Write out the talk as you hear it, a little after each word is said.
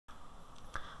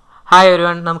Hi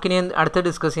everyone, നമുക്കിനി അടുത്ത്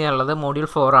discuss ചെയ്യാനുള്ളത് മോഡ്യൂൾ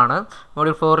 4 ആണ്.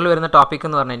 മോഡ്യൂൾ 4 വരുന്ന ടോപ്പിക്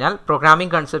എന്ന് പറഞ്ഞു കഴിഞ്ഞാൽ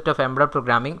programming concept of embedded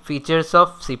programming, features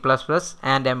of C++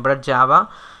 and embedded Java,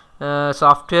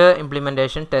 software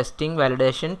implementation, testing,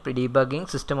 validation, debugging,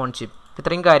 system on chip.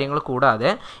 ഇത്രയും കാര്യങ്ങൾ കൂടാതെ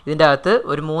ഇതിൻ്റെ അകത്ത്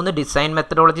ഒരു 3 ഡിസൈൻ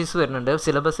മെത്തഡോളജീസ് വരുന്നുണ്ട്.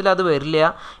 സിലബസിൽ അത് വരില്ല,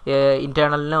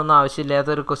 ഇൻറ്റേർണലിന് ഒന്നും ആവശ്യമില്ലാത്ത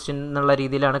ഒരു ക്വസ്റ്റ്യൻ എന്നുള്ള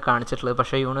രീതിയിലാണ് കാണിച്ചിട്ടുള്ളത്.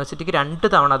 പക്ഷേ യൂണിവേഴ്സിറ്റിക്ക് 2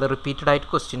 തവണ അത് റിപ്പീറ്റഡ് ആയിട്ട്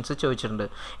ക്വസ്റ്റ്യൻസ് ചോദിച്ചിട്ടുണ്ട്.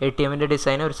 ATM-ൻ്റെ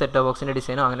ഡിസൈനോ ഒരു സെറ്റ് ഓഫ് ബോക്സിൻ്റെ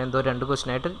ഡിസൈനോ അങ്ങനെ എന്തോ 2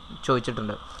 ക്വസ്റ്റ്യൻ ആയിട്ട്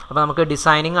ചോദിച്ചിട്ടുണ്ട്. അപ്പോൾ നമുക്ക്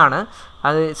ഡിസൈനിങ് ആണ്,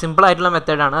 അത് സിമ്പിളായിട്ടുള്ള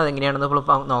മെത്തേഡാണ്, അതെങ്ങനെയാണെന്ന്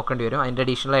ഇപ്പോൾ നോക്കേണ്ടി വരും. അതിൻ്റെ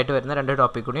അഡീഷണൽ ആയിട്ട് വരുന്ന 2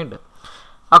 ടോപ്പിക് കൂടി ഉണ്ട്.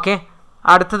 ഓക്കെ,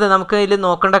 അടുത്തത് നമുക്ക് ഇതിൽ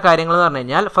നോക്കേണ്ട കാര്യങ്ങൾ എന്ന് പറഞ്ഞു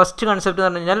കഴിഞ്ഞാൽ ഫസ്റ്റ് കൺസെപ്റ്റ് എന്ന്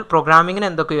പറഞ്ഞു കഴിഞ്ഞാൽ പ്രോഗ്രാമിങ്ങിന്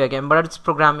എന്തൊക്കെ ഉപയോഗിക്കാം, എംബഡഡ്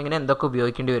പ്രോഗ്രാമിങ്ങിന് എന്തൊക്കെ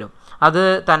ഉപയോഗിക്കേണ്ടി വരും. അത്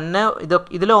തന്നെ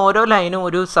ഇതിൽ ഓരോ ലൈനും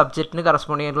ഒരു സബ്ജക്റ്റിന്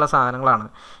കറസ്പോണ്ട് ചെയ്തിട്ടുള്ള സാധനങ്ങളാണ്.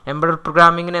 എംബഡഡ്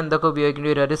പ്രോഗ്രാമിങ്ങിന് എന്തൊക്കെ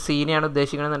ഉപയോഗിക്കേണ്ടി വരും, ഒരു സീനെയാണ്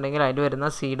ഉദ്ദേശിക്കണമെന്നുണ്ടെങ്കിൽ അതിൽ വരുന്ന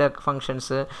സിയുടെ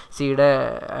ഫംഗ്ഷൻസ്, സിയുടെ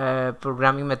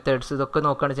പ്രോഗ്രാമിംഗ് മെത്തേഡ്സ്, ഇതൊക്കെ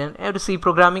നോക്കുകയാണെന്ന് വെച്ചാൽ ഒരു C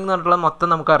പ്രോഗ്രാമിംഗ് എന്ന് പറഞ്ഞിട്ടുള്ള മൊത്തം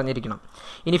നമുക്ക് അറിഞ്ഞിരിക്കണം.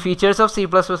 ഇനി ഫീച്ചേഴ്സ് ഓഫ് C++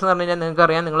 എന്ന് പറഞ്ഞു കഴിഞ്ഞാൽ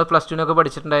നിങ്ങൾക്കറിയാം, നിങ്ങൾ +2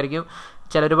 പഠിച്ചിട്ടുണ്ടായിരിക്കും,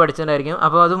 ചിലർ പഠിച്ചിട്ടുണ്ടായിരിക്കും.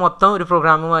 അപ്പോൾ അത് മൊത്തം ഒരു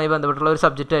പ്രോഗ്രാമുമായി ബന്ധപ്പെട്ടുള്ള ഒരു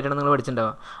സബ്ജക്റ്റ് ആയിട്ടാണ് നിങ്ങൾ പഠിച്ചിട്ടുണ്ടാവുക.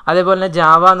 അതേപോലെ തന്നെ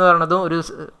ജാവ എന്ന് പറയുന്നതും ഒരു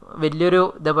വലിയൊരു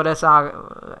ഇതേപോലെ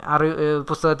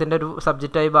പുസ്തകത്തിൻ്റെ ഒരു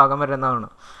സബ്ജക്റ്റായി ഭാഗം വരുന്നതാണ്.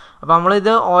 അപ്പോൾ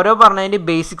നമ്മളിത് ഓരോ പറഞ്ഞതിൻ്റെ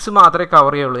ബേസിക്സ് മാത്രമേ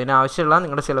കവർ ചെയ്യുള്ളൂ. ഇതിന് ആവശ്യമുള്ള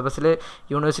നിങ്ങളുടെ സിലബസിൽ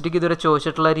യൂണിവേഴ്സിറ്റിക്ക് ഇതുവരെ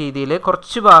ചോദിച്ചിട്ടുള്ള രീതിയിൽ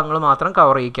കുറച്ച് ഭാഗങ്ങൾ മാത്രം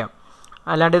കവർ ചെയ്യിക്കാം.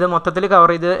 അല്ലാണ്ട് ഇത് മൊത്തത്തിൽ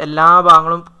കവർ ചെയ്ത് എല്ലാ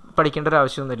ഭാഗങ്ങളും പഠിക്കേണ്ട ഒരു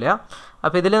ആവശ്യമൊന്നുമില്ല.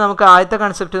 അപ്പോൾ ഇതിൽ നമുക്ക് ആദ്യത്തെ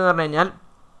കൺസെപ്റ്റ് എന്ന് പറഞ്ഞു കഴിഞ്ഞാൽ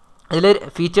ഇതിൽ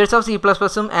features of C++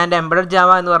 and embedded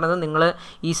Java എന്ന് പറയുന്നത് നിങ്ങൾ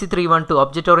EC312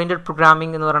 ഒബ്ജക്റ്റ് ഓറിയൻറ്റഡ്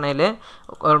പ്രോഗ്രാമിംഗ് എന്ന് പറഞ്ഞതിൽ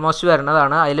ഓൾമോസ്റ്റ്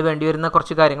വരുന്നതാണ്. അതിൽ വേണ്ടി വരുന്ന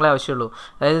കുറച്ച് കാര്യങ്ങളെ ആവശ്യമുള്ളൂ.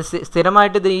 അതായത്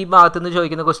സ്ഥിരമായിട്ട് ഇത് ഈ ഭാഗത്തു നിന്ന്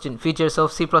ചോദിക്കുന്ന question, features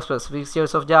of C++,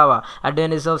 features of Java,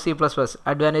 advantages of C++,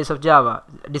 advantages of Java,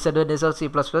 disadvantages of C++,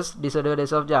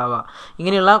 disadvantages of Java,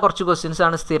 ഇങ്ങനെയുള്ള കുറച്ച് ക്വസ്റ്റ്യൻസ്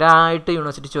ആണ് സ്ഥിരമായിട്ട്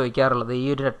യൂണിവേഴ്സിറ്റി ചോദിക്കാറുള്ളത് ഈ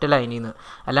ഒരു 2 ലൈനിൽ നിന്ന്.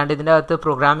 അല്ലാണ്ട് ഇതിൻ്റെ അകത്ത്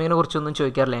പ്രോഗ്രാമിങ്ങിനെ കുറിച്ചൊന്നും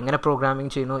ചോദിക്കാറില്ല. എങ്ങനെ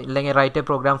പ്രോഗ്രാമിംഗ് ചെയ്യുന്നു, ഇല്ലെങ്കിൽ write a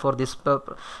programme for this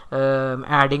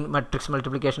adding matrix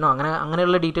മൾട്ടിപ്ലിക്കേഷനോ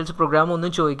അങ്ങനെയുള്ള ഡീറ്റെയിൽസ് പ്രോഗ്രാം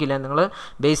ഒന്നും ചോദിക്കില്ല. നിങ്ങൾ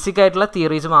ബേസിക് ആയിട്ടുള്ള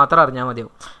തിയറീസ് മാത്രം അറിഞ്ഞാൽ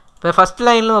മതിയാവും. ഇപ്പോൾ ഫസ്റ്റ്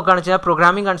ലൈനിൽ നോക്കുകയാണെന്ന് വെച്ചാൽ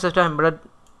programming concept of embedded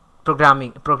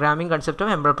programming concept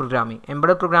of embedded programming.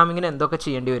 Embedded പ്രോഗ്രാമിങ്ങിന് എന്തൊക്കെ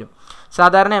ചെയ്യേണ്ടി വരും?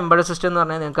 സാധാരണ എംബഡഡ് സിസ്റ്റം എന്ന്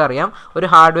പറഞ്ഞാൽ നിങ്ങൾക്കറിയാം, ഒരു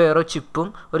ഹാർഡ്വെയറോ ചിപ്പും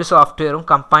ഒരു സോഫ്റ്റ്വെയറും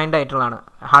കമ്പൈൻഡ് ആയിട്ടുള്ളതാണ്.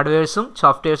 ഹാർഡ്വെയർസും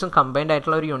സോഫ്റ്റ്വെയർസും കമ്പൈൻഡ്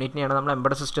ആയിട്ടുള്ള ഒരു യൂണിറ്റിനെയാണ് നമ്മൾ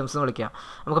എംബഡഡ് സിസ്റ്റംസ് എന്ന് വിളിക്കുക.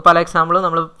 നമുക്ക് പല എക്സാമ്പിളും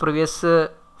നമ്മൾ പ്രീവിയസ്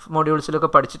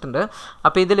മോഡ്യൂൾസിലൊക്കെ പഠിച്ചിട്ടുണ്ട്.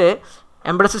 അപ്പോൾ ഇതിൽ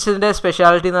എംബഡഡ് സിസ്റ്റത്തിൻ്റെ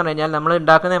സ്പെഷ്യാലിറ്റി എന്ന് പറഞ്ഞു കഴിഞ്ഞാൽ നമ്മൾ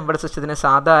ഉണ്ടാക്കുന്ന എംബഡഡ് സിസ്റ്റത്തിന്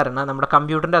സാധാരണ നമ്മുടെ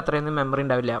കമ്പ്യൂട്ടറിൻ്റെ അത്രയൊന്നും മെമ്മറി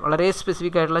ഉണ്ടാവില്ല. വളരെ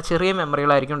സ്പെസിഫിക് ആയിട്ടുള്ള ചെറിയ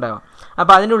മെമ്മറികളായിരിക്കും ഉണ്ടാവുക.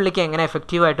 അപ്പോൾ അതിനുള്ളിലേക്ക് എങ്ങനെ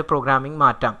എഫക്റ്റീവായിട്ട് പ്രോഗ്രാമിംഗ്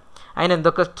മാറ്റാം, അതിന്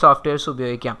എന്തൊക്കെ സോഫ്റ്റ്വെയർസ്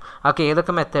ഉപയോഗിക്കാം, അതൊക്കെ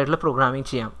ഏതൊക്കെ മെത്തേഡിൽ പ്രോഗ്രാമിംഗ്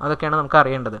ചെയ്യാം, അതൊക്കെയാണ് നമുക്ക്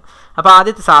അറിയേണ്ടത്. അപ്പോൾ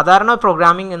ആദ്യത്തെ സാധാരണ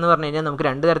പ്രോഗ്രാമിംഗ് എന്ന് പറഞ്ഞു കഴിഞ്ഞാൽ നമുക്ക്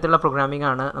 2 തരത്തിലുള്ള പ്രോഗ്രാമിംഗ്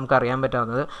ആണ് നമുക്ക് അറിയാൻ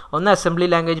പറ്റാവുന്നത്. ഒന്ന് അസംബ്ലി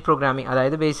ലാംഗ്വേജ് പ്രോഗ്രാമിംഗ്,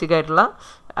 അതായത് ബേസിക് ആയിട്ടുള്ള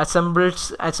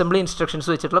അസംബ്ലി ഇൻസ്ട്രക്ഷൻസ്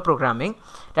വെച്ചിട്ടുള്ള പ്രോഗ്രാമിംഗ്.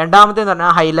 രണ്ടാമത്തേന്ന്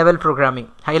പറഞ്ഞാൽ ഹൈ ലെവൽ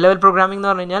പ്രോഗ്രാമിംഗ് എന്ന്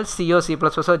പറഞ്ഞു കഴിഞ്ഞാൽ സിയോ, C++,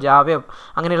 ജാവയോ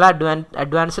അങ്ങനെയുള്ള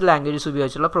അഡ്വാൻസ്ഡ് ലാംഗ്വേജസ്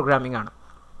ഉപയോഗിച്ചുള്ള പ്രോഗ്രാമിംഗ് ആണ്.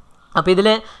 അപ്പോൾ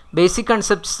ഇതിലെ ബേസിക്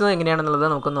കൺസെപ്റ്റ്സ് എങ്ങനെയാണെന്നുള്ളത്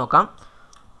നമുക്ക് നോക്കാം.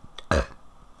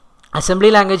 അസംബ്ലി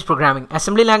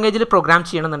ലാംഗ്വേജിൽ പ്രോഗ്രാം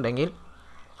ചെയ്യണമെന്നുണ്ടെങ്കിൽ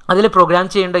അതിൽ പ്രോഗ്രാം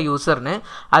ചെയ്യേണ്ട യൂസറിന്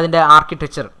അതിൻ്റെ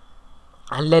ആർക്കിടെക്ചർ,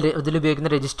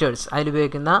 ഇതിലുപയോഗിക്കുന്ന രജിസ്റ്റേഴ്സ്,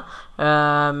 അതിലുപയോഗിക്കുന്ന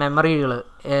മെമ്മറികൾ,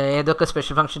 ഏതൊക്കെ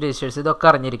സ്പെഷ്യൽ ഫംഗ്ഷൻ രജിസ്റ്റേഴ്സ്, ഇതൊക്കെ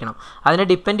അറിഞ്ഞിരിക്കണം. അതിനെ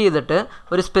ഡിപ്പെൻഡ് ചെയ്തിട്ട്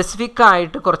ഒരു സ്പെസിഫിക്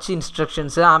ആയിട്ട് കുറച്ച്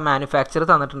ഇൻസ്ട്രക്ഷൻസ് ആ മാനുഫാക്ചർ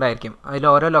തന്നിട്ടുണ്ടായിരിക്കും. അതിൽ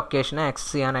ഓരോ ലൊക്കേഷനെ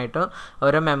ആക്സസ് ചെയ്യാനായിട്ട്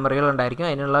ഓരോ മെമ്മറികൾ ഉണ്ടായിരിക്കും,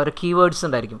 അതിനുള്ള ഒരു കീവേഡ്സ്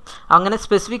ഉണ്ടായിരിക്കും. അങ്ങനെ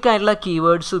സ്പെസിഫിക് ആയിട്ടുള്ള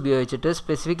കീവേഡ്സ് ഉപയോഗിച്ചിട്ട്,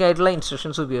 സ്പെസിഫിക് ആയിട്ടുള്ള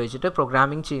ഇൻസ്ട്രക്ഷൻസ് ഉപയോഗിച്ചിട്ട്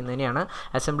പ്രോഗ്രാമിംഗ് ചെയ്യുന്നതിനെയാണ്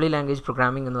അസംബ്ലി ലാംഗ്വേജ്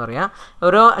പ്രോഗ്രാമിംഗ് എന്ന് പറയുക.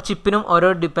 ഓരോ ചിപ്പിനും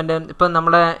ഓരോ ഇപ്പം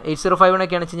നമ്മുടെ 805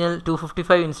 ഒക്കെ ആണെന്ന് വെച്ച് കഴിഞ്ഞാൽ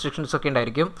 255 ഇൻസ്ട്രക്ഷൻസ് ഒക്കെ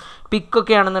ഉണ്ടായിരിക്കും.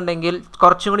 പിക്കൊക്കെ ആണെന്നുണ്ടെങ്കിൽ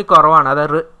കുറച്ചും കൂടി കുറവാണ്,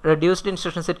 അതായത് reduced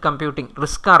instruction set computing,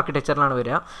 risk ആർക്കിടെക്ചറിലാണ്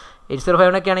വരിക.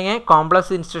 805 ഒക്കെ ആണെങ്കിൽ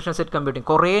കോംപ്ലക്സ് ഇൻസ്ട്രക്ഷൻ സെറ്റ് കമ്പ്യൂട്ടിംഗ്,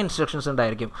 കുറേ ഇൻസ്ട്രക്ഷൻസ്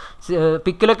ഉണ്ടായിരിക്കും.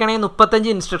 പിക്കിലൊക്കെ ആണെങ്കിൽ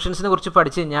 35 ഇൻസ്ട്രക്ഷൻസിനെ കുറിച്ച്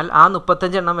പഠിച്ചു കഴിഞ്ഞാൽ ആ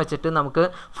 35 എണ്ണം വെച്ചിട്ട് നമുക്ക്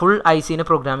ഫുൾ ICനെ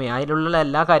പ്രോഗ്രാം ചെയ്യാം, അതിലുള്ള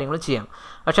എല്ലാ കാര്യങ്ങളും ചെയ്യാം.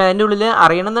 പക്ഷേ അതിൻ്റെ ഉള്ളിൽ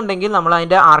അറിയണമെന്നുണ്ടെങ്കിൽ നമ്മൾ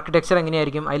അതിൻ്റെ ആർക്കിടെക്ചർ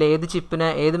എങ്ങനെയായിരിക്കും, അതിൽ ഏത് ചിപ്പിന്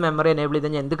ഏത് മെമ്മറി എനേബിൾ ചെയ്ത്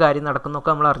കഴിഞ്ഞാൽ എന്ത് കാര്യം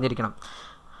നടക്കുന്നൊക്കെ നമ്മൾ അറിഞ്ഞിരിക്കണം.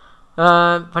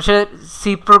 പക്ഷേ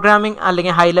C പ്രോഗ്രാമിംഗ്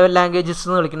അല്ലെങ്കിൽ ഹൈ ലെവൽ ലാംഗ്വേജസ്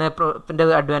എന്ന് വിളിക്കുന്നതിൻ്റെ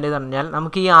അഡ്വാൻറ്റേജ് പറഞ്ഞാൽ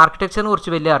നമുക്ക് ഈ ആർക്കിടെക്ചറിനെ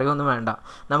കുറിച്ച് വലിയ അറിവൊന്നും വേണ്ട.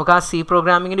 നമുക്ക് ആ C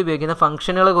പ്രോഗ്രാമിങ്ങിന് ഉപയോഗിക്കുന്ന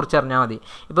ഫംഗ്ഷനുകളെ കുറിച്ച് അറിഞ്ഞാൽ മതി.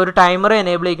 ഇപ്പോൾ ഒരു ടൈമർ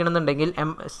എനേബിൾ ചെയ്യണമെന്നുണ്ടെങ്കിൽ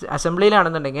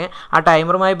അസംബ്ലിയിലാണെന്നുണ്ടെങ്കിൽ ആ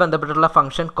ടൈമറുമായി ബന്ധപ്പെട്ടുള്ള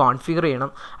ഫംഗ്ഷൻ കോൺഫിഗർ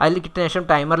ചെയ്യണം. അതിൽ കിട്ടിയ ശേഷം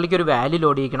ടൈമറിലേക്ക് ഒരു വാല്യൂ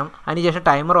ലോഡ് ചെയ്യണം. അതിനുശേഷം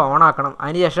ടൈമർ ഓൺ ആക്കണം.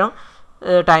 അതിനുശേഷം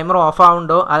ടൈമർ ഓഫ്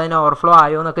ആവുന്നുണ്ടോ, അതിന് ഓവർഫ്ലോ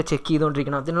ആയോ എന്നൊക്കെ ചെക്ക്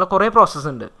ചെയ്തുകൊണ്ടിരിക്കണം. അതിനുള്ള കുറേ പ്രോസസ്സ്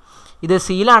ഉണ്ട്. ഇത്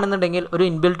സിയിലാണെന്നുണ്ടെങ്കിൽ ഒരു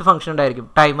ഇൻബിൽറ്റ് ഫംഗ്ഷൻ ഉണ്ടായിരിക്കും,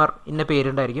 ടൈമർ ഇന്ന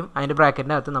പേരുണ്ടായിരിക്കും, അതിൻ്റെ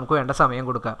ബ്രാക്കറ്റിൻ്റെ അകത്ത് നമുക്ക് വേണ്ട സമയം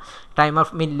കൊടുക്കുക. ടൈമർ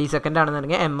മില്ലി സെക്കൻഡ്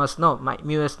ആണെന്നുണ്ടെങ്കിൽ MS എന്നോ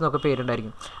MUS എന്നൊക്കെ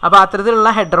പേരുണ്ടായിരിക്കും. അപ്പോൾ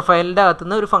അത്തരത്തിലുള്ള ഹെഡർ ഫയലിൻ്റെ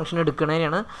അകത്തുനിന്ന് ഒരു ഫംഗ്ഷൻ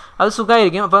എടുക്കുന്നതിനാണ് അത്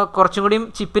സുഖമായിരിക്കും. അപ്പോൾ കുറച്ചും കൂടിയും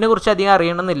ചിപ്പിനെ കുറിച്ച് അധികം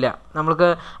അറിയണമെന്നില്ല, നമുക്ക്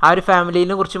ആ ഒരു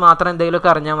ഫാമിലിനെ കുറിച്ച് മാത്രം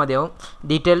എന്തെങ്കിലുമൊക്കെ അറിഞ്ഞാൽ മതിയാവും,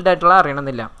 ഡീറ്റെയിൽഡ് ആയിട്ടുള്ള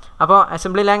അറിയണമെന്നില്ല. അപ്പോൾ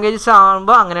അസംബ്ലി ലാംഗ്വേജസ്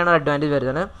ആകുമ്പോൾ അങ്ങനെയാണ് അഡ്വാൻറ്റേജ്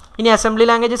വരുന്നത്. ഇനി അസംബ്ലി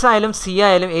ലാംഗ്വേജസ് ആയാലും സി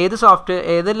ആയാലും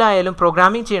ഏതിലായാലും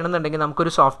പ്രോഗ്രാമിംഗ് ചെയ്യണമെന്നുണ്ടെങ്കിൽ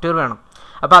നമുക്കൊരു സോഫ്റ്റ്വെയർ വേണം.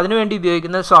 അപ്പോൾ അതിനുവേണ്ടി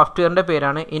ഉപയോഗിക്കുന്ന സോഫ്റ്റ്വെയറിൻ്റെ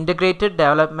പേരാണ് ഇൻ്റഗ്രേറ്റഡ്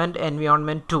ഡെവലപ്മെൻറ്റ്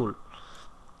എൻവയോൺമെൻറ്റ് ടൂൾ.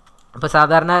 അപ്പോൾ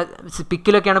സാധാരണ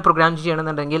പിക്കിലൊക്കെയാണ് പ്രോഗ്രാം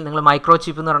ചെയ്യണമെന്നുണ്ടെങ്കിൽ നിങ്ങൾ മൈക്രോ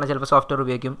ചിപ്പ് എന്ന് പറഞ്ഞാൽ ചിലപ്പോൾ സോഫ്റ്റ്വെയർ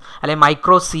ഉപയോഗിക്കും, അല്ലെങ്കിൽ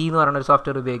മൈക്രോ സി എന്ന് പറയുന്ന ഒരു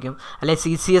സോഫ്റ്റ്വെയർ ഉപയോഗിക്കും, അല്ലെങ്കിൽ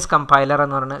CCS കമ്പൈലർ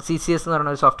എന്ന് പറഞ്ഞ CCS എന്ന്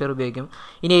പറയുന്ന ഒരു സോഫ്റ്റ്വെയർ ഉപയോഗിക്കും.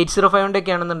 ഇനി 805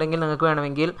 ഒക്കെ ആണെന്നുണ്ടെങ്കിൽ നിങ്ങൾക്ക്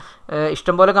വേണമെങ്കിൽ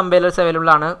ഇഷ്ടംപോലെ കമ്പൈലേഴ്സ്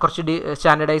അവൈലബിൾ ആണ്. കുറച്ച്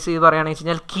സ്റ്റാൻഡർഡൈസ് ചെയ്ത് പറയുകയാണെന്ന് വെച്ച്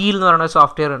കഴിഞ്ഞാൽ കീൽ എന്ന് പറയുന്ന ഒരു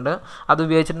സോഫ്റ്റ്വെയർ ഉണ്ട്. അത്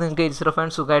ഉപയോഗിച്ചിട്ട് നിങ്ങൾക്ക്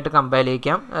 805 സുഖമായിട്ട് കമ്പൈൽ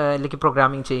ചെയ്യിക്കാം, അല്ലെങ്കിൽ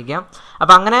പ്രോഗ്രാമിംഗ് ചെയ്യിക്കാം.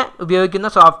 അപ്പോൾ അങ്ങനെ ഉപയോഗിക്കുന്ന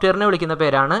സോഫ്റ്റ്വെയറിനെ വിളിക്കുന്ന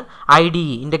പേരാണ് IDE,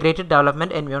 integrated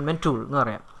development environment tool എന്ന്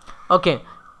പറയാം. ഓക്കെ,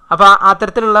 അപ്പോൾ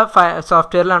അത്തരത്തിലുള്ള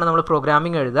സോഫ്റ്റ്വെയറിലാണ് നമ്മൾ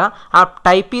പ്രോഗ്രാമിംഗ് എഴുതുക. ആ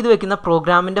ടൈപ്പ് ചെയ്ത് വെക്കുന്ന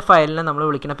പ്രോഗ്രാമിൻ്റെ ഫയലിനെ നമ്മൾ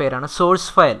വിളിക്കുന്ന പേരാണ് സോഴ്സ്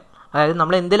ഫയൽ. അതായത്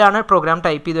നമ്മൾ എന്തിലാണ് പ്രോഗ്രാം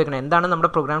ടൈപ്പ് ചെയ്ത് വെക്കുന്നത്, എന്താണ് നമ്മുടെ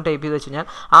പ്രോഗ്രാം ടൈപ്പ് ചെയ്ത് വെച്ച് കഴിഞ്ഞാൽ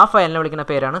ആ ഫയലിനെ വിളിക്കുന്ന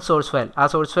പേരാണ് സോഴ്സ് ഫയൽ. ആ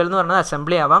സോഴ്സ് ഫയൽ എന്ന് പറയുന്നത്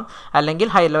അസംബ്ലി ആവാം, അല്ലെങ്കിൽ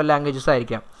ഹൈ ലെവൽ ലാംഗ്വേജസ്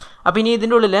ആയിരിക്കാം. അപ്പോൾ ഇനി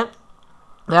ഇതിൻ്റെ ഉള്ളിൽ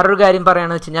വേറൊരു കാര്യം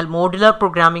പറയുകയാണെന്ന് വെച്ച് കഴിഞ്ഞാൽ മോഡുലാർ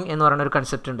പ്രോഗ്രാമിംഗ് എന്ന് പറയുന്നൊരു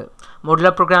കൺസെപ്റ്റ് ഉണ്ട്.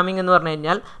 മോഡുലാർ പ്രോഗ്രാമിംഗ് എന്ന് പറഞ്ഞു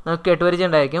കഴിഞ്ഞാൽ നമുക്ക് കേട്ടുപരിചയം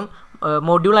ഉണ്ടായിരിക്കും.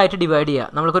 മൊഡ്യൂളായിട്ട് ഡിവൈഡ് ചെയ്യുക.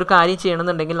 നമ്മൾക്കൊരു കാര്യം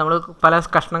ചെയ്യണമെന്നുണ്ടെങ്കിൽ നമ്മൾ പല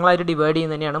കഷ്ണങ്ങളായിട്ട് ഡിവൈഡ്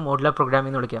ചെയ്യുന്നതിനെയാണ് മോഡുലാർ പ്രോഗ്രാമിംഗ്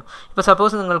എന്ന് വിളിക്കുക. ഇപ്പോൾ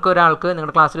സപ്പോസ് നിങ്ങൾക്ക് ഒരാൾക്ക്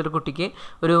നിങ്ങളുടെ ക്ലാസ്സിലൊരു കുട്ടിക്ക്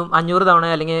ഒരു 500 തവണ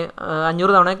അല്ലെങ്കിൽ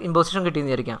 500 തവണ ഇമ്പോസിഷൻ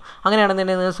കിട്ടിയെന്ന് വിചാരിക്കാം.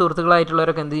 അങ്ങനെയാണെന്നുണ്ടെങ്കിൽ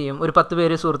സുഹൃത്തുക്കളായിട്ടുള്ളവരൊക്കെ എന്ത് ചെയ്യും, ഒരു 10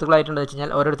 പേര് സുഹൃത്തുക്കളായിട്ടുണ്ടെന്ന് വെച്ച്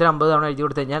കഴിഞ്ഞാൽ ഓരോരുത്തർ 50 തവണ എഴുതി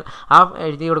കൊടുത്തു കഴിഞ്ഞാൽ ആ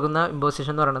എഴുതി കൊടുക്കുന്ന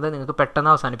ഇമ്പോസിഷൻ എന്ന് പറയുന്നത് നിങ്ങൾക്ക്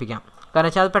പെട്ടെന്ന് അവസാനിപ്പിക്കാം. കാരണം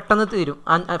വെച്ചാൽ അത് പെട്ടെന്ന് തീരും,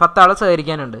 10 ആളെ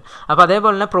സഹകരിക്കാനുണ്ട്. അപ്പോൾ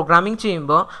അതേപോലെ തന്നെ പ്രോഗ്രാമിംഗ്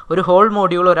ചെയ്യുമ്പോൾ ഒരു ഹോൾ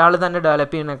മോഡ്യൂൾ ഒരാൾ തന്നെ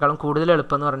ഡെവലപ്പ് ചെയ്യുന്നതിനേക്കാളും കൂടുതൽ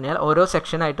എളുപ്പം എന്ന് പറഞ്ഞാൽ ഓരോ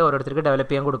സെക്ഷനായിട്ട് ഓരോരുത്തർക്ക്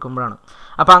ഡെവലപ്പ് ചെയ്യാൻ കൊടുക്കുമ്പോഴാണ്.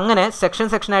 അപ്പോൾ അങ്ങനെ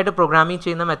സെക്ഷനായിട്ട് പ്രോഗ്രാമിംഗ്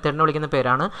ചെയ്യുന്ന മെത്തേഡിനെ വിളിക്കുന്ന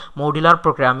പേരാണ് മോഡുലാർ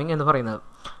പ്രോഗ്രാമിംഗ് എന്ന് പറയുന്നത്.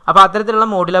 അപ്പോൾ അത്തരത്തിലുള്ള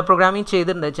മോഡുലാർ പ്രോഗ്രാമിംഗ്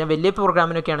ചെയ്തിട്ടുണ്ട് വെച്ചാൽ വലിയ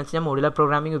പ്രോഗ്രാമിനൊക്കെയാണെന്ന് വെച്ചാൽ മോഡുലാർ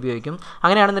പ്രോഗ്രാമിംഗ് ഉപയോഗിക്കും.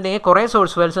 അങ്ങനെയാണെന്നുണ്ടെങ്കിൽ കുറേ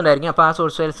സോഴ്സ് ഫയൽസ് ഉണ്ടായിരിക്കും. അപ്പോൾ ആ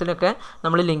സോഴ്സ് ഫയൽസിനൊക്കെ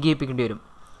നമ്മൾ ലിങ്ക് ചെയ്യിപ്പിക്കേണ്ടി വരും.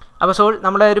 അപ്പോൾ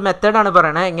നമ്മുടെ ഒരു മെത്തേഡാണ്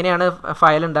പറയണത് എങ്ങനെയാണ്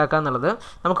ഫയൽ ഉണ്ടാക്കുക എന്നുള്ളത്.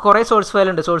 നമുക്ക് കുറേ സോഴ്സ് ഫയൽ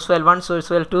ഉണ്ട്, സോഴ്സ് ഫയൽ 1, സോഴ്സ്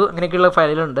ഫയൽ 2 അങ്ങനെയൊക്കെയുള്ള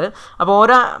ഫയലുണ്ട്. അപ്പോൾ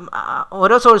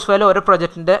ഓരോ സോഴ്സ് ഫയലും ഒരു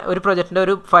പ്രൊജക്റ്റിൻ്റെ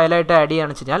ഒരു ഫയലായിട്ട് ആഡ്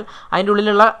ചെയ്യുകയാണെന്ന് വെച്ച് കഴിഞ്ഞാൽ അതിൻ്റെ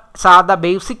ഉള്ളിലുള്ള സാധാ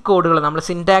ബേസിക് കോഡുകൾ നമ്മൾ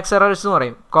സിൻടാക്സ് എറേഴ്സ് എന്ന്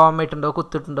പറയും. കോമ ഇട്ടുണ്ടോ,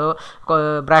 കുത്തിട്ടുണ്ടോ,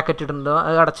 ബ്രാക്കറ്റ് ഇട്ടുണ്ടോ,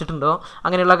 അത് അടച്ചിട്ടുണ്ടോ,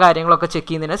 അങ്ങനെയുള്ള കാര്യങ്ങളൊക്കെ ചെക്ക്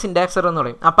ചെയ്യുന്നതിന് സിൻടാക്സ് എറർ എന്ന്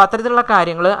പറയും. അപ്പോൾ അത്തരത്തിലുള്ള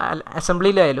കാര്യങ്ങൾ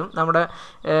അസംബ്ലിയിലായാലും നമ്മുടെ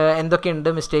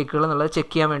എന്തൊക്കെയുണ്ട് മിസ്റ്റേക്കുകൾ എന്നുള്ളത്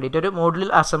ചെക്ക് ചെയ്യാൻ വേണ്ടിയിട്ട് ഒരു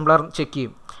മോഡുലർ അസംബ്ലർ ചെക്ക്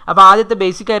ചെയ്യും. അപ്പോൾ ആദ്യത്തെ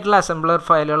ബേസിക് ആയിട്ടുള്ള അസംബ്ലർ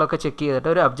ഫയലുകളൊക്കെ ചെക്ക് ചെയ്തിട്ട്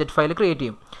ഒരു ഒബ്ജക്റ്റ് ഫയൽ ക്രിയേറ്റ്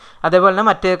ചെയ്യും. അതേപോലെ തന്നെ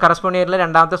മറ്റ് കറസ്പോണ്ടിങ് ആയിട്ടുള്ള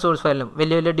രണ്ടാമത്തെ സോഴ്സ് ഫയലിലും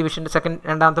വലിയ ഡിവിഷൻ്റെ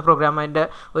രണ്ടാമത്തെ പ്രോഗ്രാമിൻ്റെ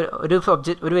ഒരു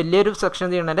വലിയൊരു സെക്ഷൻ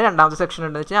ചെയ്യണതിൻ്റെ രണ്ടാമത്തെ സെക്ഷൻ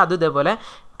ഉണ്ടെന്ന് വെച്ചാൽ അത് ഇതേപോലെ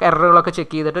എററുകളൊക്കെ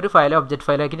ചെക്ക് ചെയ്തിട്ട് ഒരു ഫയൽ ഒബ്ജക്റ്റ്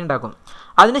ഫയലാക്കിയിട്ട് ഉണ്ടാക്കും.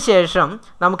 അതിനുശേഷം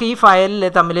നമുക്ക് ഈ ഫയലിൽ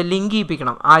തമ്മിൽ ലിങ്ക്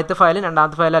ചെയ്യിപ്പിക്കണം. ആദ്യത്തെ ഫയലും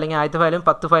രണ്ടാമത്തെ ഫയൽ, അല്ലെങ്കിൽ ആദ്യത്തെ ഫയലും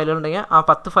 10 ഫയലുകളുണ്ടെങ്കിൽ ആ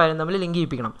 10 ഫയലും തമ്മിൽ ലിങ്ക്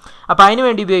ചെയ്യിപ്പിക്കണം. അപ്പോൾ അതിന്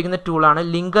വേണ്ടി ഉപയോഗിക്കുന്ന ടൂളാണ്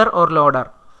ലിങ്കർ ഓർ ലോഡർ.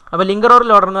 അപ്പോൾ ലിങ്കർ ഓർ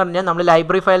ലോഡർ എന്ന് പറഞ്ഞാൽ നമ്മൾ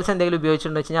ലൈബ്രറി ഫയൽസ് എന്തെങ്കിലും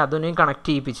ഉപയോഗിച്ചിട്ടുണ്ടെന്ന് വെച്ച് കഴിഞ്ഞാൽ അതൊന്നും കണക്ട്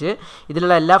ചെയ്യിപ്പിച്ച്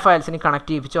ഇതിലുള്ള എല്ലാ ഫയൽസിനെയും കണക്ട്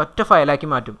ചെയ്യിപ്പിച്ച് ഒറ്റ ഫയലാക്കി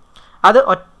മാറ്റും. അത്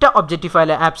ഒറ്റ ഒബ്ജക്റ്റീവ്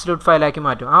ഫയൽ, ആബ്സല്യൂട്ട് ഫയലാക്കി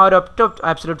മാറ്റും. ആ ഒരു ഒറ്റ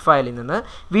ആബ്സല്യൂട്ട് ഫയലിൽ നിന്ന്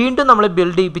വീണ്ടും നമ്മൾ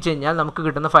ബിൽഡ് ചെയ്യിപ്പിച്ച് കഴിഞ്ഞാൽ നമുക്ക്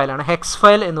കിട്ടുന്ന ഫയലാണ് ഹെക്സ്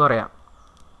ഫയൽ എന്ന് പറയാം.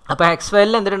 അപ്പോൾ ഹെക്സ്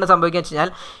ഫയലിൽ എന്തിനാണ് സംഭവിക്കുക വെച്ച്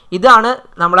കഴിഞ്ഞാൽ ഇതാണ്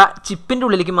നമ്മളെ ചിപ്പിൻ്റെ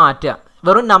ഉള്ളിലേക്ക് മാറ്റുക.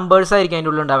 വെറും നമ്പേഴ്സ് ആയിരിക്കും അതിൻ്റെ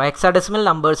ഉള്ളിൽ ഉണ്ടാവുക, ഹെക്സാഡെസിമൽ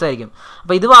നമ്പേഴ്സ് ആയിരിക്കും.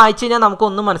 അപ്പോൾ ഇത് വായിച്ച് കഴിഞ്ഞാൽ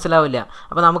നമുക്കൊന്നും മനസ്സിലാവില്ല.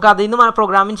 അപ്പോൾ നമുക്ക് അതിൽ നിന്ന്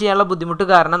പ്രോഗ്രാമിംഗ് ചെയ്യാനുള്ള ബുദ്ധിമുട്ട്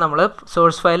കാരണം നമ്മൾ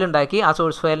സോഴ്സ് ഫയൽ ഉണ്ടാക്കി ആ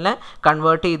സോഴ്സ് ഫയലിനെ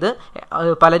കൺവേർട്ട് ചെയ്ത്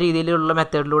പല രീതിയിലുള്ള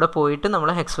മെത്തേഡിലൂടെ പോയിട്ട്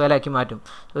നമ്മൾ ഹെക്സ് ഫയലാക്കി മാറ്റും.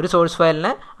 ഒരു സോഴ്സ്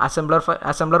ഫയലിനെ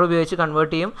അസംബ്ലർ ഉപയോഗിച്ച്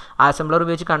കൺവേർട്ട് ചെയ്യും. ആ അസംബ്ലർ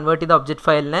ഉപയോഗിച്ച് കൺവേർട്ട് ചെയ്ത ഒബ്ജക്റ്റ്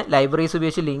ഫയലിനെ ലൈബ്രറീസ്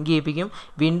ഉപയോഗിച്ച് ലിങ്ക് ചെയ്യിപ്പിക്കും.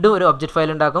 വീണ്ടും ഒരു ഒബ്ജക്റ്റ്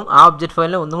ഫയൽ ഉണ്ടാക്കും. ആ ഒബ്ജക്റ്റ്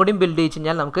ഫയലിനെ ഒന്നുകൂടി ബിൽഡ് ചെയ്ത്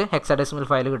കഴിഞ്ഞാൽ നമുക്ക് ഹെക്സാഡെസിമൽ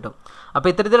ഫയൽ കിട്ടും. അപ്പോൾ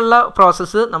ഇത്തരത്തിലുള്ള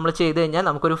പ്രോസസ്സ് നമ്മൾ ചെയ്ത് കഴിഞ്ഞാൽ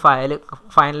നമുക്കൊരു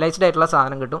ഫൈനലൈസ്ഡ് ആയിട്ടുള്ള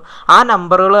സാധനം കിട്ടും. ആ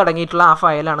നമ്പറുകൾ അടങ്ങിയിട്ടുള്ള ആ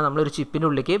ഫയലാണ് നമ്മളൊരു ചിപ്പിൻ്റെ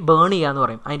ഉള്ളിലേക്ക് ബേൺ ചെയ്യുക എന്ന്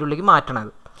പറയും, അതിൻ്റെ ഉള്ളിലേക്ക്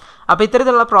മാറ്റണത്. അപ്പോൾ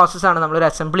ഇത്തരത്തിലുള്ള പ്രോസസ്സാണ് നമ്മളൊരു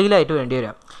അസംബ്ലിയിലായിട്ട് വേണ്ടി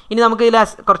വരിക. ഇനി നമുക്ക് ഇതിൽ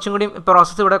കുറച്ചും കൂടി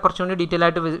പ്രോസസ്സ് ഇവിടെ കുറച്ചും കൂടി ഡീറ്റെയിൽ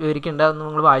ആയിട്ട് വിവരിക്കേണ്ടത് അതൊന്ന്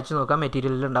നിങ്ങൾ വായിച്ച് നോക്കാം,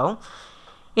 മെറ്റീരിയലിലുണ്ടാവും.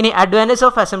 ഇനി advantage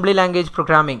of assembly language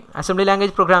programming. Assembly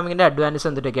language പ്രോഗ്രാമിങ്ങിൻ്റെ advantage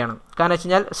എന്തൊക്കെയാണ്? കാരണം വെച്ച്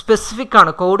കഴിഞ്ഞാൽ സ്പെസിഫിക്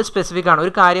ആണ്, കോഡ് സ്പെസിഫിക് ആണ്.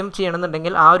 ഒരു കാര്യം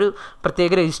ചെയ്യണമെന്നുണ്ടെങ്കിൽ ആ ഒരു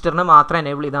പ്രത്യേക രജിസ്റ്ററിന് മാത്രം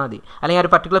എനേബിൾ ചെയ്താൽ മതി, അല്ലെങ്കിൽ ആ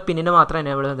ഒരു പർട്ടിക്കുലർ പിന്നിന് മാത്രം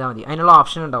എനേബിൾ ചെയ്താൽ മതി. അതിനുള്ള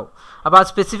ഓപ്ഷൻ ഉണ്ടാവും. അപ്പോൾ ആ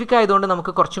സ്പെസിഫിക് ആയതുകൊണ്ട്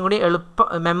നമുക്ക് കുറച്ചും കൂടി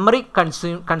മെമ്മറി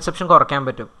കൺസപ്ഷൻ കുറയ്ക്കാൻ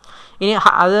പറ്റും. ഇനി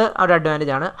അത് ഒരു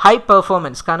അഡ്വാൻറ്റേജ് ആണ്. ഹൈ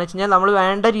പെർഫോമൻസ്, കാരണം വെച്ച് കഴിഞ്ഞാൽ നമ്മൾ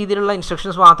വേണ്ട രീതിയിലുള്ള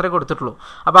ഇൻസ്ട്രക്ഷൻസ് മാത്രമേ കൊടുത്തിട്ടുള്ളൂ.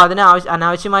 അപ്പോൾ അതിന്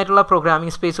അനാവശ്യമായിട്ടുള്ള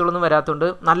പ്രോഗ്രാമിംഗ് സ്പേസുകളൊന്നും വരാത്തതുകൊണ്ട്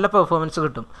നല്ല പെർഫോമൻസ്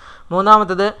കിട്ടും.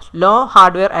 മൂന്നാമത്തത് law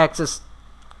hardware access,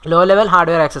 low level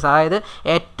hardware access. അതായത്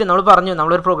ഏറ്റവും നമ്മൾ പറഞ്ഞു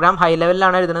നമ്മളൊരു പ്രോഗ്രാം ഹൈ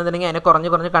ലെവലിലാണ് എഴുതുന്നതെങ്കിൽ അതിനെ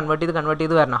കുറഞ്ഞ് കൺവേർട്ട്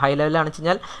ചെയ്ത് വരണം. ഹൈ ലെവലിലാണെന്ന് വെച്ച്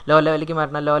കഴിഞ്ഞാൽ ലോ ലെവലിലേക്ക്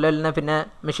മാറ്റണം, ലോ ലെവലിനെ പിന്നെ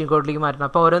മെഷീൻ കോഡിലേക്ക് മാറ്റണം.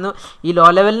 അപ്പോൾ ഓരോന്ന് ഈ ലോ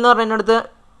ലെവൽ എന്ന് പറയുന്നിടത്ത്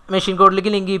മെഷീൻ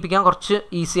കോഡിലേക്ക് ലിങ്ക് ചെയ്യിപ്പിക്കാൻ കുറച്ച്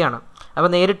ഈസിയാണ്. അപ്പോൾ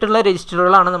നേരിട്ടുള്ള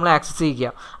രജിസ്റ്ററുകളാണ് നമ്മൾ ആക്സസ്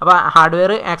ചെയ്യുക. അപ്പോൾ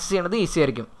ഹാർഡ്വെയർ ആക്സസ് ചെയ്യുന്നത് ഈസി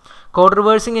ആയിരിക്കും. കോഡ്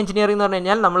റിവേഴ്സിംഗ് എഞ്ചിനീയറിംഗ് എന്ന് പറഞ്ഞു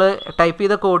കഴിഞ്ഞാൽ നമ്മൾ ടൈപ്പ്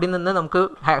ചെയ്ത കോഡിൽ നിന്ന് നമുക്ക്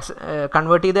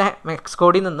കൺവേർട്ട് ചെയ്ത ഹെക്സ്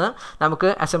കോഡിൽ നിന്ന് നമുക്ക്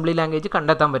അസംബ്ലി ലാംഗ്വേജ്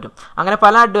കണ്ടെത്താൻ പറ്റും. അങ്ങനെ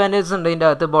പല അഡ്വാൻറ്റേജസ് ഉണ്ട് ഇതിൻ്റെ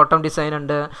അകത്ത്. ബോട്ടം ഡിസൈൻ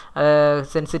ഉണ്ട്,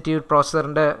 sensitive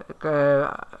പ്രോസസറിൻ്റെ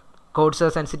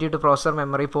codes sensitive to processor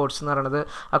memory ports എന്ന് പറയുന്നത്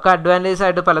ഒക്കെ അഡ്വാൻറ്റേജ്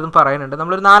ആയിട്ട് പലതും പറയുന്നുണ്ട്.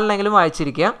 നമ്മളൊരു 4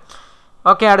 വായിച്ചിരിക്കുക.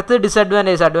 ഓക്കെ, അടുത്ത്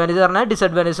ഡിസഡ്വാൻറ്റേജ്. അഡ്വാൻറ്റേജ് പറഞ്ഞാൽ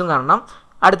ഡിസഡ്വാൻറ്റേജും കാണണം.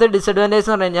 അടുത്ത ഡിസഡ്വാൻറ്റേജ്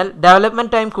എന്ന് പറഞ്ഞു കഴിഞ്ഞാൽ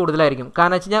ഡെവലപ്മെൻറ്റ് ടൈം കൂടുതലായിരിക്കും.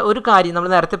 കാരണം വെച്ച് കഴിഞ്ഞാൽ ഒരു കാര്യം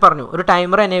നമ്മൾ നേരത്തെ പറഞ്ഞു, ഒരു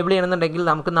ടൈമർ എനേബിൾ ചെയ്യണമെന്നുണ്ടെങ്കിൽ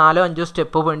നമുക്ക് 4-5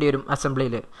 സ്റ്റെപ്പ് വേണ്ടി വരും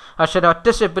അസംബ്ലിയിൽ. പക്ഷേ ഒറ്റ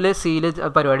സ്റ്റെപ്പിൽ സീൽ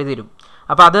പരിപാടി തരും.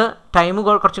 അപ്പോൾ അത് ടൈം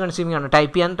കുറച്ച് കൺസ്യൂമിംഗ് ആണ്.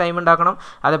 ടൈപ്പ് ചെയ്യാൻ ടൈം ഉണ്ടാക്കണം,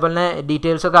 അതേപോലെ തന്നെ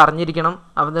ഡീറ്റെയിൽസൊക്കെ അറിഞ്ഞിരിക്കണം.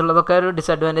 അതുള്ളതൊക്കെ ഒരു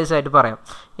ഡിസഡ്വാൻറ്റേജ് ആയിട്ട് പറയാം.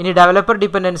 ഇനി ഡെവലപ്പർ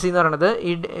ഡിപ്പെൻഡൻസി എന്ന് പറയുന്നത്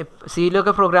ഈ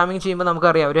സീലൊക്കെ പ്രോഗ്രാമിംഗ് ചെയ്യുമ്പോൾ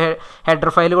നമുക്കറിയാം ഒരു ഹെഡർ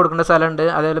ഫയൽ കൊടുക്കേണ്ട സ്ഥലമുണ്ട്,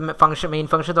 അതേപോലെ മെയിൻ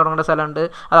ഫംഗ്ഷൻ തുടങ്ങേണ്ട സ്ഥലമുണ്ട്,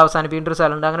 അത് അവസാനിപ്പിക്കേണ്ട ഒരു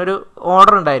സ്ഥലമുണ്ട്. അങ്ങനെ ഒരു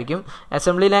ഓർഡർ ഉണ്ടായിരിക്കും.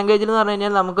 അസംബ്ലി ലാംഗ്വേജിൽ എന്ന് പറഞ്ഞു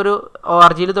കഴിഞ്ഞാൽ നമുക്കൊരു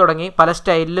ORGയിൽ തുടങ്ങി പല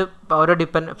സ്റ്റൈലിൽ ഓരോ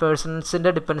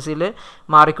പേഴ്സൺസിൻ്റെ ഡിപ്പെൻസിയിൽ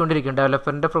മാറിക്കൊണ്ടിരിക്കും.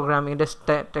 ഡെവലപ്പറിൻ്റെ പ്രോഗ്രാമിങ്ങിൻ്റെ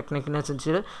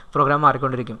ടെക്നിക്കിനനുസരിച്ച് പ്രോഗ്രാം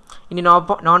മാറിക്കൊണ്ടിരിക്കും. ഇനി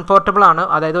നോൺ പോർട്ടബിൾ ആണ്.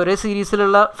 അതായത് ഒരേ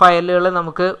സീരീസിലുള്ള ഫയലുകൾ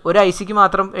നമുക്ക് ഒരു ICക്ക്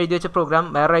മാത്രം എഴുതി വെച്ച പ്രോഗ്രാം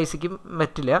വേറെ ICക്കും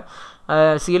പറ്റില്ല.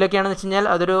 സീലൊക്കെയാണെന്ന് വെച്ച് കഴിഞ്ഞാൽ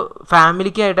അതൊരു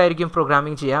ഫാമിലിക്കായിട്ടായിരിക്കും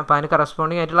പ്രോഗ്രാമിംഗ് ചെയ്യുക. അപ്പോൾ അതിന്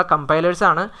കറസ്പോണ്ടിങ് ആയിട്ടുള്ള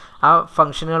കമ്പൈലേഴ്സാണ് ആ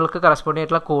ഫംഗ്ഷനുകൾക്ക് കറസ്പോണ്ടിങ്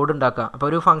ആയിട്ടുള്ള കോഡ് ഉണ്ടാക്കുക. അപ്പോൾ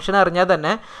ഒരു ഫംഗ്ഷൻ അറിഞ്ഞാൽ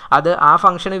തന്നെ അത് ആ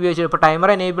ഫംഗ്ഷൻ ഉപയോഗിച്ച് ഇപ്പോൾ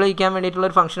ടൈമർ എനേബിൾ ചെയ്യാൻ വേണ്ടിയിട്ടുള്ള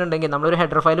ഒരു ഫംഗ്ഷൻ ഉണ്ടെങ്കിൽ നമ്മളൊരു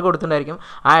ഹെഡർ ഫയൽ കൊടുത്തിട്ടുണ്ടായിരിക്കും.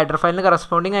 ആ ഹെഡർ ഫയലിന്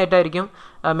കറസ്പോണ്ടിങ് ആയിട്ടായിരിക്കും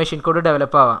മെഷീൻ കോഡ്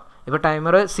ഡെവലപ്പ് ആവുക. ഇപ്പോൾ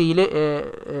ടൈമർ സീല്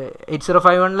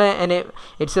 8051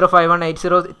 8051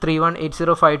 8031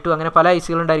 8052 അങ്ങനെ പല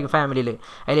ICകളുണ്ടായിരിക്കും ഫാമിലിയിൽ.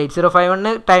 അതിൽ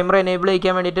 8051 ടൈമർ എനേബിൾ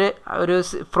ചെയ്യാൻ വേണ്ടിയിട്ട് ഒരു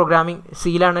പ്രോഗ്രാമിംഗ്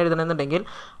സീലാണ് എഴുതണമെന്നുണ്ടെങ്കിൽ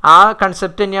ആ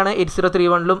കൺസെപ്റ്റ് തന്നെയാണ്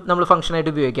 8031ലും നമ്മൾ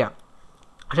ഫംഗ്ഷനായിട്ട് ഉപയോഗിക്കുക.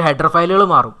 പക്ഷേ ഹെഡർ ഫയലുകൾ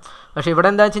മാറും. പക്ഷേ ഇവിടെ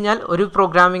എന്താ വെച്ച് കഴിഞ്ഞാൽ ഒരു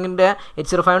പ്രോഗ്രാമിങ്ങിൻ്റെ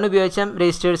 8051 ഉപയോഗിച്ച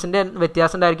രജിസ്റ്റേഴ്സിൻ്റെ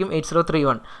വ്യത്യാസം ഉണ്ടായിരിക്കും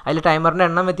 8031. അതിൽ ടൈമറിൻ്റെ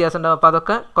എണ്ണം വ്യത്യാസം ഉണ്ടാകും. അപ്പോൾ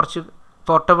അതൊക്കെ കുറച്ച്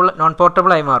നോൺ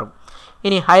പോർട്ടബിളായി മാറും.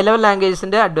 ഇനി ഹൈ ലെവൽ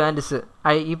ലാംഗ്വേജസിൻ്റെ അഡ്വാൻറ്റേജ്,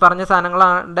 ഈ പറഞ്ഞ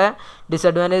സാധനങ്ങളുടെ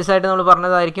ഡിസഡ്വാൻറ്റേജ് ആയിട്ട് നമ്മൾ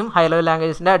പറഞ്ഞതായിരിക്കും ഹൈ ലെവൽ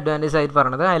ലാംഗ്വേജസിൻ്റെ അഡ്വാൻറ്റേജ് ആയിട്ട്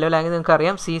പറഞ്ഞത്. ഹൈ ലെവൽ ലാംഗ്വേജ് നിങ്ങൾക്ക്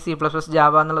അറിയാം, C++,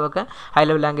 ജാവ എന്നുള്ളതൊക്കെ ഹൈ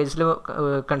ലെവൽ ലാംഗ്വേജിൽ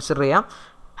കൺസിഡർ ചെയ്യാം.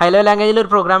 ഹൈ ലെവൽ ലാംഗ്വേജിൽ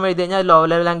ഒരു പ്രോഗ്രാം എഴുതി കഴിഞ്ഞാൽ ലോ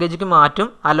ലെവൽ ലാംഗ്വേജിലേക്ക് മാറ്റും.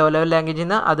 ആ ലോ ലെവൽ ലാംഗ്വേജിൽ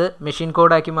നിന്ന് അത് മെഷീൻ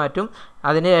കോഡാക്കി മാറ്റും.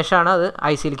 അതിന് ശേഷമാണ് അത്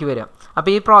ICയിലേക്ക് വരിക.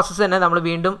 അപ്പോൾ ഈ പ്രോസസ്സ് തന്നെ നമ്മൾ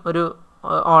വീണ്ടും ഒരു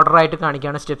ഓർഡറായിട്ട്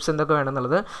കാണിക്കുകയാണ് സ്റ്റെപ്സ് എന്തൊക്കെ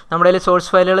വേണമെന്നുള്ളത്. നമ്മുടെ കയ്യിൽ സോഴ്സ്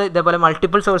ഫയലുകൾ ഇതേപോലെ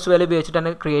മൾട്ടിപ്പിൾ സോഴ്സ് ഫയൽ ഉപയോഗിച്ചിട്ട്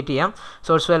തന്നെ ക്രിയേറ്റ് ചെയ്യാം.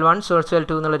 സോഴ്സ് ഫയൽ 1, സോഴ്സ് ഫയൽ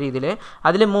 2 എന്നുള്ള രീതിയിൽ.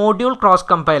 അതിൽ മോഡ്യൂൾ ക്രോസ്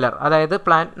കമ്പൈലർ, അതായത്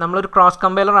നമ്മളൊരു ക്രോസ്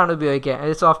കമ്പൈലറാണ് ഉപയോഗിക്കുക.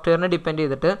 അതായത് സോഫ്റ്റ്വെയറിനെ ഡിപ്പെൻഡ്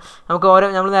ചെയ്തിട്ട്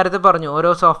നമുക്ക് നമ്മൾ നേരത്തെ പറഞ്ഞു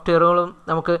ഓരോ സോഫ്റ്റ്വെയറുകളും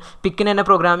നമുക്ക് പിക്കിന് തന്നെ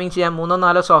പ്രോഗ്രാമിംഗ് ചെയ്യാൻ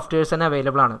 3-4 സോഫ്റ്റ്വെയർസ് തന്നെ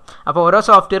അവൈലബിൾ ആണ്. അപ്പോൾ ഓരോ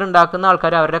സോഫ്റ്റ്വെയർ ഉണ്ടാക്കുന്ന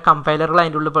ആൾക്കാർ അവരുടെ കമ്പൈലറുകൾ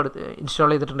അതിൻ്റെ ഉള്ളിൽ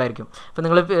ഇൻസ്റ്റാൾ ചെയ്തിട്ടുണ്ടായിരിക്കും. ഇപ്പോൾ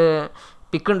നിങ്ങൾ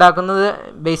പിക്ക് ഉണ്ടാക്കുന്നത്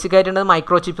ബേസിക് ആയിട്ടുള്ളത്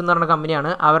മൈക്രോ ചിപ്പ് എന്ന് പറഞ്ഞ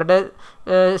കമ്പനിയാണ്. അവരുടെ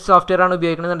സോഫ്റ്റ്വെയറാണ്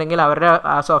ഉപയോഗിക്കണമെന്നുണ്ടെങ്കിൽ അവരുടെ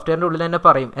ആ സോഫ്റ്റ്വെയറിൻ്റെ ഉള്ളിൽ തന്നെ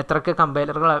പറയും എത്രയൊക്കെ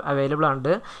കമ്പൈലറുകൾ അവൈലബിൾ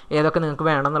ആണ്, ഏതൊക്കെ നിങ്ങൾക്ക്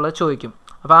വേണം എന്നുള്ളത് ചോദിക്കും.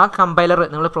 അപ്പോൾ ആ കമ്പൈലർ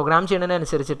നിങ്ങൾ പ്രോഗ്രാം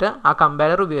ചെയ്യുന്നതിനനുസരിച്ചിട്ട് ആ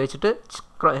കമ്പൈലർ ഉപയോഗിച്ചിട്ട്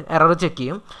എറർ ചെക്ക്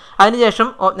ചെയ്യും. അതിനുശേഷം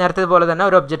നേരത്തെ പോലെ തന്നെ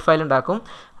ഒരു ഒബ്ജക്റ്റ് ഫയൽ ഉണ്ടാക്കും.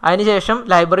 അതിനുശേഷം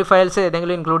ലൈബ്രറി ഫയൽസ്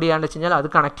ഏതെങ്കിലും ഇൻക്ലൂഡ് ചെയ്യാണ്ട് വെച്ച് കഴിഞ്ഞാൽ അത്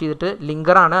കണക്ട് ചെയ്തിട്ട്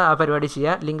ലിങ്കറാണ് ആ പരിപാടി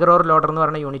ചെയ്യുക. ലിങ്കർ ഓർ ലോഡർ എന്ന്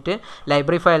പറഞ്ഞ യൂണിറ്റ്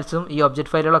ലൈബ്രറി ഫയൽസും ഈ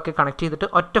ഒബ്ജക്റ്റ് ഫയലുകളൊക്കെ കണക്ട് ചെയ്തിട്ട്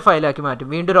ഒറ്റ ഫയലാക്കി മാറ്റും,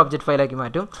 വീണ്ടും ഒരു ഒബ്ജക്റ്റ് ഫയലാക്കി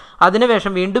മാറ്റും.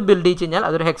 അതിനുശേഷം വീണ്ടും ബിൽഡ് ചെയ്ത് കഴിഞ്ഞാൽ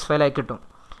അതൊരു ഹെക്സ് ഫയലായി കിട്ടും.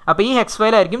 അപ്പോൾ ഈ ഹെക്സ്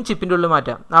ഫയലായിരിക്കും ചിപ്പിൻ്റെ ഉള്ളിൽ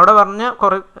മാറ്റാം. അവിടെ പറഞ്ഞ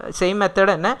സെയിം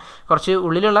മെത്തേഡ് തന്നെ, കുറച്ച്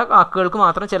ഉള്ളിലുള്ള വാക്കുകൾക്ക്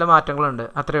മാത്രം ചില മാറ്റങ്ങളുണ്ട്,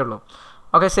 അത്രയേ ഉള്ളൂ.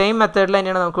 ഓക്കെ, സെയിം മെത്തേഡിൽ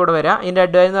തന്നെയാണ് നമുക്ക് ഇവിടെ വരിക. ഇതിൻ്റെ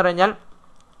അഡ്വാൻറ്റേജ് എന്ന് പറഞ്ഞാൽ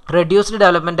റെഡ്യൂസ്ഡ്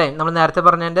ഡെവലപ്മെൻറ്റ് ടൈം. നമ്മൾ നേരത്തെ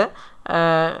പറഞ്ഞതിൻ്റെ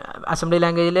അസംബ്ലി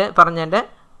ലാംഗ്വേജിൽ പറഞ്ഞതിൻ്റെ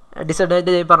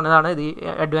ഡിസഡ്വാൻറ്റേജ് ആയി പറഞ്ഞതാണ് ഇത്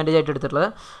അഡ്വാൻറ്റേജ് ആയിട്ട് എടുത്തിട്ടുള്ളത്.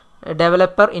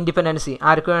 ഡെവലപ്പർ ഇൻഡിപെൻഡൻസി,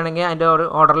 ആർക്ക് വേണമെങ്കിൽ അതിൻ്റെ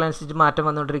ഓർഡറിനനുസരിച്ച് മാറ്റം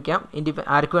വന്നുകൊണ്ടിരിക്കാം.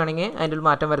 ആർക്ക് വേണമെങ്കിൽ അതിൻ്റെ ഒരു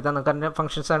മാറ്റം വരുത്താം, നമുക്ക് അതിൻ്റെ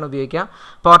ഫംഗ്ഷൻസാണ് ഉപയോഗിക്കുക.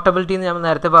 പോർട്ടബിലിറ്റി എന്ന് നമ്മൾ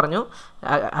നേരത്തെ പറഞ്ഞു.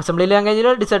 അസംബ്ലി ലാംഗ്വേജിൽ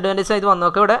ഡിസഡ്വാൻറ്റേജ് ആയിട്ട്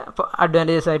വന്നൊക്കെ ഇവിടെ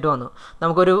അഡ്വാൻറ്റേജസ് ആയിട്ട് വന്നു.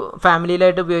 നമുക്കൊരു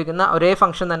ഫാമിലിയിലായിട്ട് ഉപയോഗിക്കുന്ന ഒരേ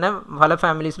ഫംഗ്ഷൻ തന്നെ പല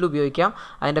ഫാമിലീസിൽ ഉപയോഗിക്കാം.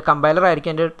 അതിൻ്റെ കമ്പൈലർ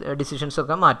ആയിരിക്കും അതിൻ്റെ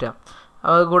ഡിസിഷൻസൊക്കെ മാറ്റാം.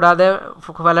 അതുകൂടാതെ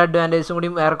പല അഡ്വാൻറ്റേജസും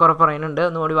കൂടി വേറെ കുറേ പറയുന്നുണ്ട്,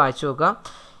 ഒന്നുകൂടി വായിച്ചു നോക്കാം.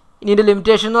 ഇനി ഇതിൻ്റെ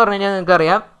ലിമിറ്റേഷൻ എന്ന് പറഞ്ഞു കഴിഞ്ഞാൽ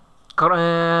നിങ്ങൾക്കറിയാം,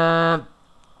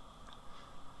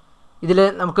 ഇതിൽ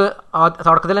നമുക്ക്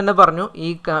തുടക്കത്തിൽ തന്നെ പറഞ്ഞു ഈ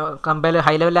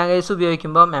ഹൈ ലെവൽ ലാംഗ്വേജസ്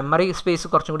ഉപയോഗിക്കുമ്പോൾ മെമ്മറി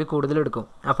സ്പേസ് കുറച്ചും കൂടി കൂടുതൽ എടുക്കും.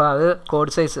 അപ്പോൾ അത്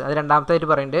കോഡ് സൈസ്, അത് രണ്ടാമത്തായിട്ട്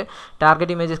പറയുന്നുണ്ട്.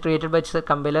 Target images created by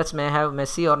compilers may have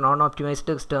Messi or non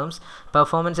optimised terms.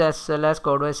 Performance as well as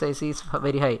code vice size is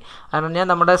very high. കാരണം പറഞ്ഞാൽ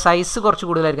നമ്മുടെ സൈസ് കുറച്ച്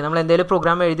കൂടുതലായിരിക്കും. നമ്മൾ എന്തെങ്കിലും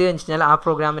പ്രോഗ്രാം എഴുതി കഴിഞ്ഞാൽ ആ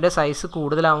പ്രോഗ്രാമിൻ്റെ സൈസ്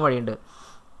കൂടുതലാവാൻ വഴിയുണ്ട്.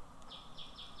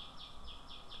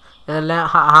 ഇതെല്ലാം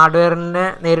ഹാർഡ്വെയറിന്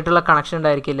നേരിട്ടുള്ള കണക്ഷൻ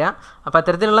ഉണ്ടായിരിക്കില്ല. അപ്പോൾ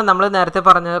അത്തരത്തിലുള്ള നമ്മൾ നേരത്തെ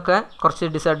പറഞ്ഞതൊക്കെ കുറച്ച്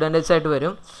ഡിസഡ്വാൻറ്റേജ് ആയിട്ട്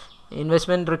വരും.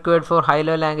 Investment required for high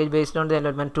level language based on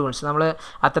development tools. നമ്മൾ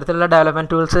അത്തരത്തിലുള്ള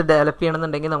ഡെവലപ്മെൻറ്റ് ടൂൾസ് ഡെവലപ്പ്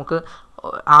ചെയ്യണമെന്നുണ്ടെങ്കിൽ നമുക്ക്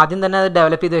ആദ്യം തന്നെ അത്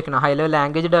ഡെവലപ്പ് ചെയ്ത് വെക്കണം. ഹൈ ലെവൽ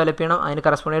ലാംഗ്വേജ് ഡെവലപ്പ് ചെയ്യണം, അതിന്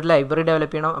കറസ്പോണ്ടിങ് ലൈബ്രറി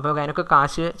ഡെവലപ്പ് ചെയ്യണം. അപ്പോൾ അതിനൊക്കെ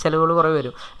കാശ് ചിലവുകൾ കുറേ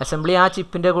വരും. അസംബ്ലി ആ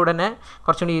ചിപ്പിൻ്റെ കൂടെ തന്നെ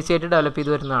കുറച്ചും കൂടി ഈസി ആയിട്ട് ഡെവലപ്പ്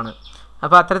ചെയ്ത് വരുന്നതാണ്.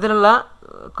 അപ്പോൾ അത്തരത്തിലുള്ള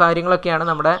കാര്യങ്ങളൊക്കെയാണ്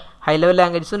നമ്മുടെ ഹൈ ലെവൽ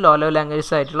ലാംഗ്വേജസും ലോ ലെവൽ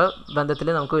ലാംഗ്വേജസും ആയിട്ടുള്ള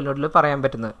ബന്ധത്തിൽ നമുക്ക് ഇതിനോട് പറയാൻ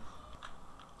പറ്റുന്നത്.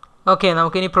 ഓക്കെ,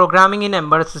 നമുക്കിനി പ്രോഗ്രാമിംഗ് ഇൻ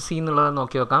എംബഡഡ് സി എന്നുള്ളത്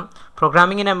നോക്കി നോക്കാം.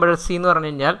 പ്രോഗ്രാമിംഗ് ഇൻ എംബഡഡ് സി എന്ന് പറഞ്ഞു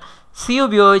കഴിഞ്ഞാൽ സി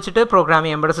ഉപയോഗിച്ചിട്ട്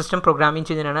പ്രോഗ്രാമിംഗ് എംബഡഡ് സിസ്റ്റം പ്രോഗ്രാമിംഗ്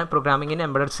ചെയ്യുന്നതിനാണ് പ്രോഗ്രാമിംഗിന്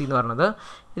എംബഡഡ് സി എന്ന് പറയുന്നത്.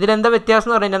 ഇതിലെന്താ വ്യത്യാസം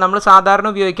എന്ന് പറഞ്ഞു കഴിഞ്ഞാൽ നമ്മൾ സാധാരണ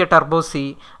ഉപയോഗിക്കുക ടർബോ സി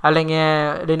അല്ലെങ്കിൽ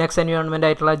ലിനക്സ് എൻവയോൺമെൻ്റ്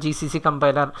ആയിട്ടുള്ള GCC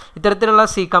കമ്പൈലർ, ഇത്തരത്തിലുള്ള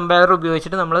സി കമ്പൈലർ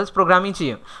ഉപയോഗിച്ചിട്ട് നമ്മൾ പ്രോഗ്രാമിംഗ്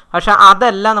ചെയ്യും. പക്ഷേ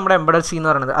അതല്ല നമ്മുടെ എംബഡഡ് സി എന്ന്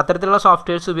പറയുന്നത്. അത്തരത്തിലുള്ള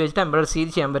സോഫ്റ്റ്വെയർസ് ഉപയോഗിച്ചിട്ട് എംബഡഡ് സി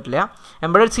ചെയ്യാൻ പറ്റില്ല.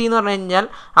 എംബഡഡ് സി എന്ന് പറഞ്ഞു കഴിഞ്ഞാൽ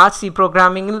ആ സി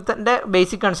പ്രോഗ്രാമിംഗിൽ തന്നെ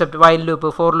basic concept while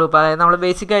loop, for loop, അതായത് നമ്മൾ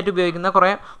ബേസിക്കായിട്ട് ഉപയോഗിക്കുന്ന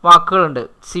കുറേ വാക്കുകളുണ്ട്,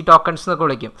 സി ടോക്കൺസ് എന്നൊക്കെ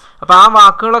വിളിക്കും. അപ്പോൾ ആ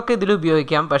വാക്കുകളൊക്കെ ഇതിൽ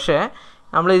ഉപയോഗിക്കാം. പക്ഷേ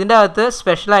നമ്മൾ ഇതിൻ്റെ അകത്ത്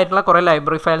സ്പെഷ്യലായിട്ടുള്ള കുറേ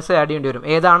ലൈബ്രറി ഫയൽസ് ആഡ് ചെയ്യേണ്ടി വരും.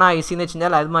 ഏതാണ് IC എന്ന് വെച്ച്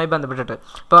കഴിഞ്ഞാൽ അതുമായി ബന്ധപ്പെട്ടിട്ട്.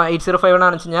 ഇപ്പോൾ 8051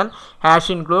 ആണെന്ന് വെച്ച് കഴിഞ്ഞാൽ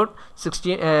 # include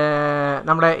 16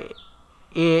 നമ്മുടെ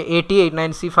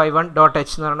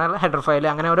 8089c51.h എന്ന് പറഞ്ഞാൽ ഹെഡർ ഫയൽ,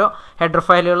 അങ്ങനെ ഓരോ ഹെഡർ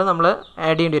ഫയലുകൾ നമ്മൾ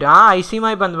ആഡ് ചെയ്യേണ്ടി വരും. ആ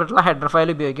ICയുമായി ബന്ധപ്പെട്ടുള്ള ഹെഡർ ഫയൽ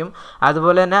ഉപയോഗിക്കും.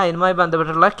 അതുപോലെ തന്നെ അതിനുമായി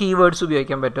ബന്ധപ്പെട്ടുള്ള കീവേഡ്സ്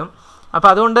ഉപയോഗിക്കാൻ പറ്റും. അപ്പോൾ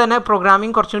അതുകൊണ്ട് തന്നെ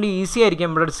പ്രോഗ്രാമിംഗ് കുറച്ചും കൂടി ഈസി ആയിരിക്കും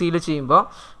എംബഡഡ് സിയിൽ ചെയ്യുമ്പോൾ.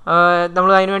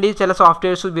 നമ്മൾ അതിനുവേണ്ടി ചില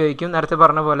സോഫ്റ്റ്വെയർസ് ഉപയോഗിക്കും. നേരത്തെ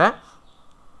പറഞ്ഞ പോലെ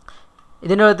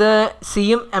ഇതിൻ്റെ അകത്ത്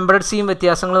സിയും എംബഡഡ് സിയും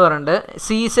വ്യത്യാസങ്ങൾ പറയുന്നുണ്ട്.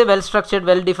 C is A well structured,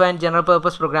 well defined general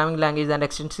purpose programming language and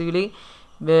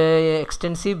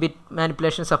extensive bit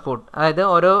manipulation support. അതായത്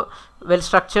ഓരോ വെൽ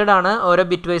സ്ട്രക്ചേർഡ് ആണ്, ഓരോ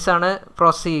ബിറ്റ് വൈസ് ആണ്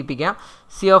process ചെയ്യിപ്പിക്കുക.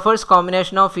 C offers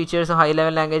combination of features high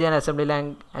level language and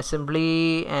assembly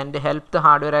and help the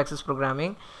hardware access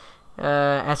programming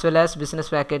as well as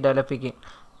business package developing.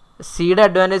 സിയുടെ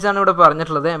advantage ആണ് ഇവിടെ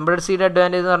പറഞ്ഞിട്ടുള്ളത്. Embedded സിയുടെ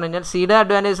അഡ്വാൻറ്റേജ് എന്ന് പറഞ്ഞു കഴിഞ്ഞാൽ സിയുടെ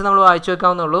അഡ്വാൻറ്റേജ് നമ്മൾ വായിച്ചു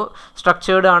വെക്കാവുന്നുള്ളൂ.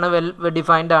 സ്ട്രക്ചേർഡ് ആണ്, വെൽ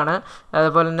ഡിഫൈൻഡ് ആണ്.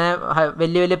 അതുപോലെ തന്നെ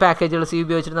വലിയ വലിയ പാക്കേജുകൾ സി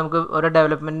ഉപയോഗിച്ചിട്ട് നമുക്ക് ഓരോ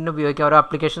ഡെവലപ്മെൻറ്റിന് ഉപയോഗിക്കാം, ഓരോ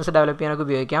ആപ്ലിക്കേഷൻസ് ഡെവലപ്പ് ചെയ്യാനൊക്കെ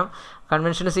ഉപയോഗിക്കാം.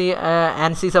 Convention C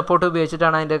and C support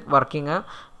ഉപയോഗിച്ചിട്ടാണ് അതിൻ്റെ വർക്കിംഗ്.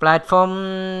 പ്ലാറ്റ്ഫോം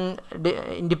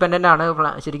ഇൻഡിപെൻഡൻ്റ് ആണ്.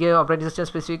 ശരിക്കും operating system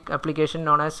specific application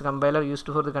known as compiler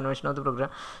used for the convention of the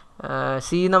programme.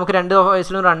 C നമുക്ക് 2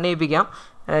 OSലും റൺ ചെയ്യിപ്പിക്കാം.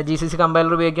 GCC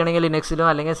കമ്പൈലർ ഉപയോഗിക്കുകയാണെങ്കിൽ ലിനക്സിലും,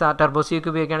 അല്ലെങ്കിൽ ടർബോ സി ഒക്കെ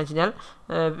ഉപയോഗിക്കുകയാണെന്ന് വെച്ച് കഴിഞ്ഞാൽ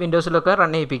വിൻഡോസിലൊക്കെ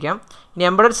റൺ ചെയ്യിപ്പിക്കാം. ഇനി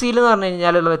എംബഡഡ് സിയിൽ എന്ന് പറഞ്ഞു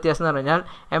കഴിഞ്ഞാലുള്ള വ്യത്യാസം എന്ന് പറഞ്ഞു കഴിഞ്ഞാൽ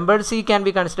embedded C can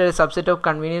be considered subset of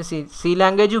convenience. C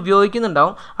language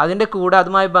ഉപയോഗിക്കുന്നുണ്ടാവും, അതിൻ്റെ കൂടെ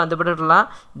അതുമായി ബന്ധപ്പെട്ടിട്ടുള്ള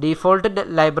ഡീഫോൾട്ട്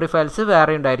ലൈബ്രറി ഫയൽസ്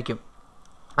വേറെ ഉണ്ടായിരിക്കും.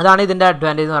 അതാണ് ഇതിൻ്റെ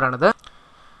അഡ്വാൻറ്റേജ് എന്ന് പറയുന്നത്.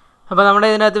 അപ്പോൾ നമ്മുടെ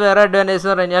ഇതിനകത്ത് വേറെ അഡ്വാൻറ്റേജ്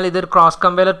എന്ന് പറഞ്ഞു കഴിഞ്ഞാൽ ഇതൊരു ക്രോസ്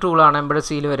കമ്പൈലർ ടൂളാണ് എംബഡഡ്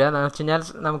സിയിൽ വരിക. എന്ന് വെച്ച് കഴിഞ്ഞാൽ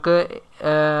നമുക്ക്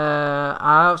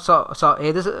ആ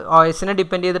ഏത് OSനെ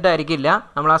ഡിപ്പെൻഡ് ചെയ്തിട്ടായിരിക്കില്ല,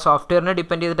 നമ്മൾ ആ സോഫ്റ്റ്വെയറിനെ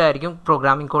ഡിപ്പെൻഡ് ചെയ്തിട്ടായിരിക്കും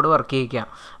പ്രോഗ്രാമിംഗ് കോഡ് വർക്ക് ചെയ്യിക്കുക.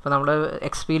 അപ്പോൾ നമ്മൾ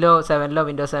XPയിലോ 7ലോ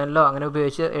Windows 7ലോ അങ്ങനെ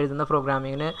ഉപയോഗിച്ച് എഴുതുന്ന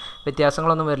പ്രോഗ്രാമിങ്ങിന്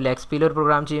വ്യത്യാസങ്ങളൊന്നും വരില്ല. XPയിൽ ഒരു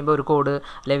പ്രോഗ്രാം ചെയ്യുമ്പോൾ ഒരു കോഡ്,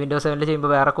 അല്ലെങ്കിൽ Windows 7ൽ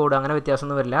ചെയ്യുമ്പോൾ വേറെ കോഡ്, അങ്ങനെ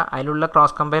വ്യത്യാസമൊന്നും വരില്ല. അതിലുള്ള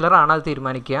ക്രോസ് കമ്പൈലറാണ് അത്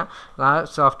തീരുമാനിക്കുക. ആ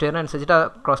സോഫ്റ്റ്വെയറിനനുസരിച്ചിട്ട് ആ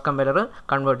ക്രോസ് കമ്പൈലർ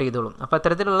കൺവേർട്ട് ചെയ്തോളും. അപ്പോൾ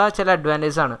അത്തരത്തിലുള്ള ചില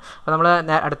അഡ്വാൻറ്റേജ് ആണ്. അപ്പോൾ നമ്മൾ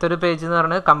അടുത്തൊരു പേജ് എന്ന്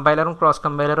പറഞ്ഞാൽ കമ്പൈലറും ക്രോസ്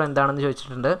കമ്പൈലറും എന്താണെന്ന്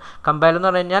ചോദിച്ചിട്ടുണ്ട്. കമ്പൈലർ എന്ന്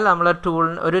പറഞ്ഞു കഴിഞ്ഞാൽ നമ്മൾ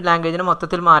ഒരു ലാംഗ്വേജിനെ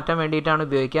മൊത്തത്തിൽ മാറ്റാൻ വേണ്ടിയിട്ടാണ്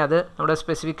ഉപയോഗിക്കുക. അത് നമ്മുടെ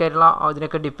സ്പെസിഫിക് ആയിട്ടുള്ള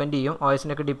ഇതിനൊക്കെ ഡിപ്പെൻഡ് ചെയ്യും,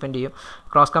 OSനൊക്കെ ഡിപ്പെൻഡ് ചെയ്യും.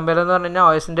 ക്രോസ് കമ്പൈലർ എന്ന് പറഞ്ഞു കഴിഞ്ഞാൽ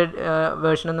OSൻ്റെ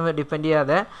വേർഷനൊന്നും ഡിപ്പെൻഡ്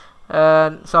ചെയ്യാതെ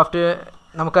സോഫ്റ്റ്വെയർ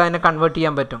നമുക്ക് അതിനെ കൺവേർട്ട്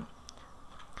ചെയ്യാൻ പറ്റും.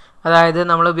 അതായത്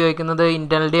നമ്മൾ ഉപയോഗിക്കുന്നത്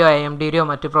ഇൻറ്റലിൻ്റെയോ AMDയുടെയോ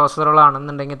മറ്റ്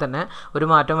പ്രോസസ്സറുകളാണെന്നുണ്ടെങ്കിൽ തന്നെ ഒരു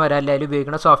മാറ്റം വരാനില്ല. അതിൽ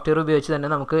ഉപയോഗിക്കുന്ന സോഫ്റ്റ്വെയർ ഉപയോഗിച്ച് തന്നെ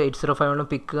നമുക്ക് 8051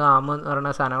 പിക്ക്, ARM എന്ന്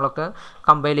പറയുന്ന സാധനങ്ങളൊക്കെ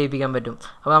കമ്പൈൽ ചെയ്യിപ്പിക്കാൻ പറ്റും.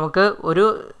 അപ്പോൾ നമുക്ക് ഒരു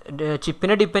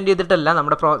ചിപ്പിനെ ഡിപ്പെൻഡ് ചെയ്തിട്ടല്ല,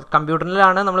 നമ്മുടെ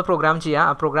കമ്പ്യൂട്ടറിലാണ് നമ്മൾ പ്രോഗ്രാം ചെയ്യുക.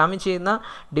 ആ പ്രോഗ്രാമിംഗ് ചെയ്യുന്ന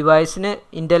ഡിവൈസിന്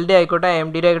ഇൻറ്റലിൻ്റെ ആയിക്കോട്ടെ,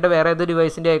 AMDയുടെ ആയിക്കോട്ടെ, വേറെ ഏത്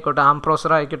ഡിവൈസിൻ്റെ ആയിക്കോട്ടെ, ARM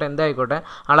പ്രോസസ്സർ ആയിക്കോട്ടെ, എന്തായിക്കോട്ടെ,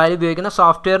 അതിൽ ഉപയോഗിക്കുന്ന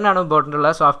സോഫ്റ്റ്വെയറിനാണ് ഇമ്പോർട്ടൻ്റ്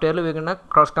ഉള്ളത്. സോഫ്റ്റ്വെയറിൽ ഉപയോഗിക്കുന്ന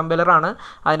ക്രോസ് കമ്പൈലറാണ്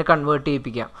അതിനെ കൺവേർട്ട്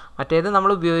ചെയ്യിപ്പിക്കുക. മറ്റേത്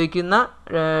നമ്മൾ ഉപയോഗിക്കുന്ന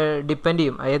ഡിപ്പെൻഡ്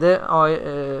ചെയ്യും, ഏത്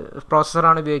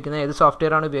പ്രോസസ്സറാണ് ഉപയോഗിക്കുന്നത്, ഏത്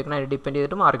സോഫ്റ്റ്വെയർ ആണ് ഉപയോഗിക്കുന്നത്, അതിന് ഡിപ്പെൻഡ്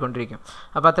ചെയ്തിട്ട് മാറിക്കൊണ്ടിരിക്കും.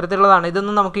 അപ്പോൾ അത്തരത്തിലുള്ളതാണ്.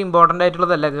 ഇതൊന്നും നമുക്ക് ഇമ്പോർട്ടൻ്റ്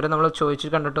ആയിട്ടുള്ളതല്ല, ഇതുവരെ നമ്മൾ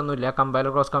ചോദിച്ചിട്ട് കണ്ടിട്ടൊന്നുമില്ല.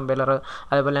 കമ്പൈലർ, ക്രോസ് കമ്പൈലർ,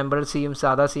 അതുപോലെ എംബഡഡ് സിയും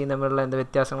സാധാ സിയും തമ്മിലുള്ള എന്ത്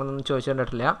വ്യത്യാസങ്ങളൊന്നും ചോദിച്ചു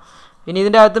കണ്ടിട്ടില്ല. ഇനി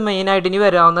ഇതിൻ്റെ അകത്ത് മെയിനായിട്ട് ഇനി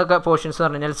വരാവുന്ന പോർഷൻസ് എന്ന്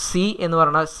പറഞ്ഞു കഴിഞ്ഞാൽ സി എന്ന്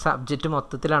പറയുന്ന സബ്ജക്റ്റ്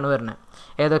മൊത്തത്തിലാണ് വരുന്നത്.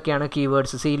 ഏതൊക്കെയാണ്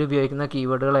കീവേഡ്സ്, സിയിൽ ഉപയോഗിക്കുന്ന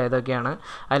കീവേഡുകൾ ഏതൊക്കെയാണ്,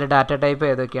 അതിൽ ഡാറ്റ ടൈപ്പ്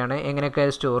ഏതൊക്കെയാണ്, എങ്ങനെയൊക്കെ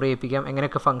സ്റ്റോർ ചെയ്യിപ്പിക്കാം,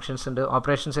 എങ്ങനെയൊക്കെ ഫങ്ഷൻസ് ഉണ്ട്,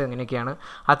 ഓപ്പറേഷൻസ് എങ്ങനെയൊക്കെയാണ്,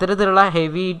 അത്തരത്തിലുള്ള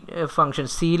ഹെവി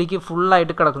ഫങ്ഷൻസ് സിയിലേക്ക്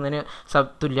ഫുള്ളായിട്ട് കിടക്കുന്നതിന്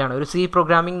തുല്യമാണ്. ഒരു സി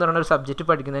പ്രോഗ്രാമിംഗ് എന്ന് പറയുന്ന ഒരു സബ്ജക്റ്റ്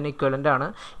പഠിക്കുന്നതിന് ഇക്വലൻ്റ് ആണ്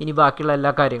ഇനി ബാക്കിയുള്ള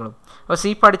എല്ലാ കാര്യങ്ങളും. അപ്പോൾ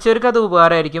സി പഠിച്ചവർക്ക് അത്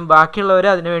ഉപകാരമായിരിക്കും, ബാക്കിയുള്ളവർ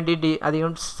അതിനുവേണ്ടി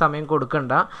അധികം സമയം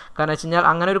കൊടുക്കണ്ട. കാരണം വെച്ച് കഴിഞ്ഞാൽ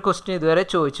അങ്ങനെ ഒരു ക്വസ്റ്റ്യൻ ഇതുവരെ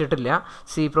ചോദിച്ചിട്ടില്ല.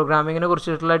 സി പ്രോഗ്രാമിങ്ങിനെ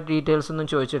കുറിച്ചിട്ടുള്ള ഡീറ്റെയിൽസ് ഒന്നും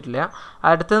ചോദിച്ചിട്ടില്ല.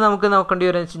 അടുത്ത് നമുക്ക് നോക്കേണ്ടി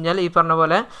വരുന്നത് വെച്ച് കഴിഞ്ഞാൽ ഈ പറഞ്ഞ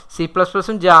പോലെ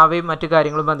C++ഉം ജാവയും മറ്റു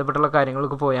കാര്യങ്ങളും ബന്ധപ്പെട്ടുള്ള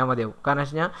കാര്യങ്ങൾക്ക് പോയാൽ മതിയാവും. കാരണം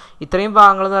വെച്ച് കഴിഞ്ഞാൽ ഇത്രയും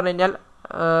ഭാഗങ്ങൾ എന്ന് പറഞ്ഞു കഴിഞ്ഞാൽ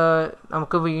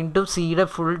നമുക്ക് വീണ്ടും സിയുടെ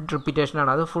ഫുൾ റിപ്പീറ്റേഷനാണ്.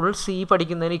 അത് ഫുൾ സി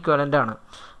പഠിക്കുന്നതിന് ഇക്വലൻ്റ് ആണ്.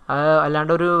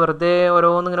 അല്ലാണ്ട് ഒരു വെറുതെ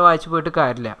ഓരോന്നിങ്ങനെ വായിച്ചു പോയിട്ട്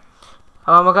കാര്യമില്ല.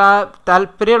 അപ്പോൾ നമുക്ക് ആ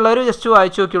താല്പര്യമുള്ളവർ ജസ്റ്റ്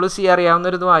വായിച്ചു നോക്കിയുള്ളൂ, സി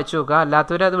അറിയാവുന്നവരിത് വായിച്ചു നോക്കുക,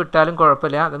 അല്ലാത്തവർ അത് വിട്ടാലും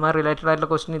കുഴപ്പമില്ല. അതുമായി റിലേറ്റഡ് ആയിട്ടുള്ള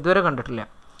ക്വസ്റ്റ്യൻ ഇതുവരെ കണ്ടിട്ടില്ല.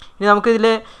 ഇനി നമുക്കിതിൽ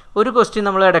ഒരു ക്വസ്റ്റ്യൻ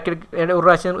നമ്മൾ ഇടയ്ക്ക് ഒരു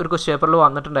പ്രാവശ്യം ഒരു ക്വസ്റ്റ്യൻ പേപ്പറിൽ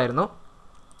വന്നിട്ടുണ്ടായിരുന്നു.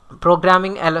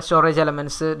 Programming storage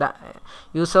elements,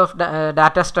 use of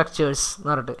data structures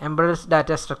എന്ന് പറഞ്ഞിട്ട് എംബഡഡ്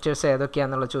ഡാറ്റ സ്ട്രക്ചേഴ്സ്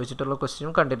ഏതൊക്കെയാണെന്നുള്ള ചോദിച്ചിട്ടുള്ള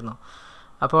ക്വസ്റ്റ്യനും കണ്ടിരുന്നു.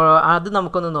 അപ്പോൾ അത്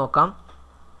നമുക്കൊന്ന് നോക്കാം.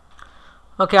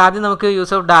 ഓക്കെ, ആദ്യം നമുക്ക്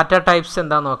യൂസ് ഓഫ് ഡാറ്റ ടൈപ്സ്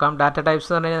എന്താണെന്ന് നോക്കാം. ഡാറ്റ ടൈപ്സ്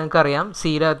എന്ന് പറഞ്ഞാൽ നിങ്ങൾക്കറിയാം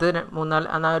സീരകത്ത്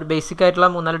ഒരു ബേസിക് ആയിട്ടുള്ള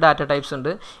 3-4 ഡാറ്റ ടൈപ്സ്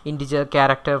ഉണ്ട്. ഇൻറ്റിജർ,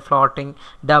 ക്യാരക്ടർ, ഫ്ലോട്ടിംഗ്,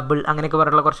 ഡബിൾ അങ്ങനെയൊക്കെ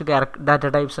പറഞ്ഞിട്ടുള്ള കുറച്ച് ഡാറ്റ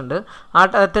ടൈപ്സ് ഉണ്ട്. ആ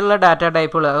തരത്തിലുള്ള ഡാറ്റ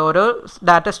ടൈപ്പുകൾ ഓരോ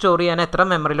ഡാറ്റ സ്റ്റോർ ചെയ്യാൻ എത്ര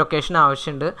മെമ്മറി ലൊക്കേഷൻ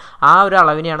ആവശ്യമുണ്ട് ആ ഒരു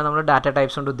അളവിനെയാണ് നമ്മൾ ഡാറ്റ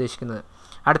ടൈപ്സ് കൊണ്ട് ഉദ്ദേശിക്കുന്നത്.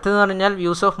 അടുത്തതെന്ന് പറഞ്ഞാൽ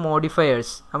യൂസ് ഓഫ്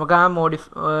മോഡിഫയേഴ്സ്. നമുക്ക് ആ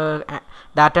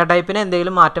ഡാറ്റ ടൈപ്പിന്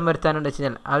എന്തെങ്കിലും മാറ്റം വരുത്താനുണ്ട് വെച്ച്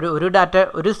കഴിഞ്ഞാൽ ഒരു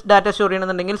ഡാറ്റ സ്റ്റോർ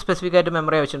ചെയ്യണമെന്നുണ്ടെങ്കിൽ സ്പെസിഫിക് ആയിട്ട്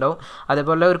മെമ്മറി ആവശ്യമുണ്ടാവും.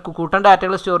 അതേപോലെ ഒരു കൂട്ടം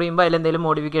ഡാറ്റകൾ സ്റ്റോർ ചെയ്യുമ്പോൾ അതിലെന്തെങ്കിലും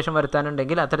മോഡിഫിക്കേഷൻ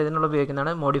വരുത്താനുണ്ടെങ്കിൽ അത്തരത്തിലുള്ള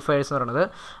ഉപയോഗിക്കുന്നതാണ് മോഡിഫയേഴ്സ് എന്ന് പറയുന്നത്.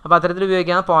 അപ്പോൾ അത്തരത്തിൽ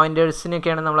ഉപയോഗിക്കുന്ന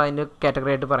പോയിൻറ്റേഴ്സിനൊക്കെയാണ് നമ്മൾ അതിൻ്റെ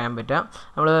കാറ്റഗറി ആയിട്ട് പറയാൻ പറ്റുക.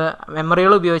 നമ്മൾ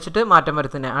മെമ്മറികൾ ഉപയോഗിച്ചിട്ട് മാറ്റം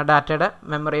വരുത്തുന്നത് ആ ഡാറ്റയുടെ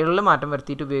മെമ്മറികളിൽ മാറ്റം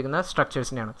വരുത്തിയിട്ട് ഉപയോഗിക്കുന്ന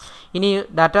സ്ട്രക്ചേഴ്സിനെയാണ്. ഇനി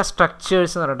ഡാറ്റ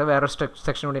സ്ട്രക്ചേഴ്സ് എന്ന് പറഞ്ഞിട്ട് വേറെ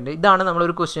സെക്ഷൻ കൂടി ഉണ്ട്. ഇതാണ്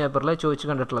നമ്മളൊരു ക്വസ്റ്റ്യൻ പേപ്പറിൽ ചോദിച്ച്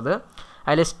കണ്ടിട്ടുള്ളത്.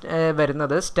 അതിൽ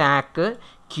വരുന്നത് stack,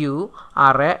 Q,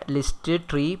 array, list,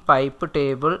 tree, pipe,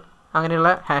 table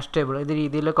അങ്ങനെയുള്ള ഹാഷ് ടേബിൾ ഇത്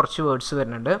രീതിയിൽ കുറച്ച് വേർഡ്സ്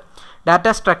വരുന്നുണ്ട്. ഡാറ്റ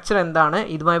സ്ട്രക്ചർ എന്താണ്,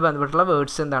 ഇതുമായി ബന്ധപ്പെട്ടുള്ള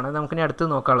വേർഡ്സ് എന്താണ് നമുക്കിനി അടുത്ത്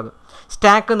നോക്കാനുള്ളത്.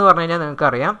 സ്റ്റാക്ക് എന്ന് പറഞ്ഞു കഴിഞ്ഞാൽ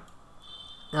നിങ്ങൾക്കറിയാം,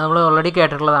 നമ്മൾ ഓൾറെഡി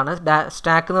കേട്ടിട്ടുള്ളതാണ്.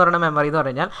 സ്റ്റാക്ക് എന്ന് പറയുന്ന മെമ്മറി എന്ന്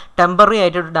പറഞ്ഞു കഴിഞ്ഞാൽ ടെമ്പററി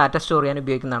ആയിട്ട് ഒരു ഡാറ്റ സ്റ്റോർ ചെയ്യാൻ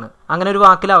ഉപയോഗിക്കുന്നതാണ്. അങ്ങനെ ഒരു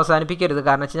വാക്കിൽ അവസാനിപ്പിക്കരുത്.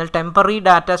 കാരണം വെച്ച് കഴിഞ്ഞാൽ ടെമ്പററി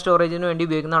ഡാറ്റ സ്റ്റോറേജിന് വേണ്ടി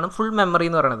ഉപയോഗിക്കുന്നതാണ് ഫുൾ മെമ്മറി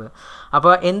എന്ന് പറയുന്നത്.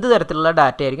 അപ്പോൾ എന്ത് തരത്തിലുള്ള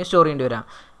ഡാറ്റ ആയിരിക്കും സ്റ്റോർ ചെയ്യേണ്ടി വരിക?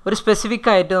 ഒരു സ്പെസിഫിക്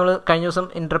ആയിട്ട് നമ്മൾ കഴിഞ്ഞ ദിവസം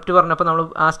ഇൻട്രപ്റ്റ് പറഞ്ഞപ്പോൾ നമ്മൾ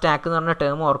ആ സ്റ്റാക്ക് എന്ന് പറഞ്ഞ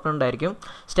ടേം ഓർക്കുന്നുണ്ടായിരിക്കും.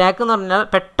 സ്റ്റാക്ക് എന്ന് പറഞ്ഞാൽ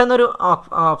പെട്ടെന്നൊരു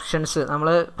ഓപ്ഷൻസ് നമ്മൾ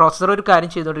പ്രോസസ്സർ ഒരു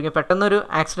കാര്യം ചെയ്തുകൊണ്ടിരിക്കും, പെട്ടെന്നൊരു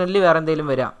ആക്സിഡൻ്റലി വേറെ എന്തെങ്കിലും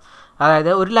വരാം. അതായത്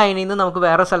ഒരു ലൈനിൽ നിന്ന് നമുക്ക്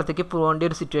വേറെ സ്ഥലത്തേക്ക് പോകേണ്ട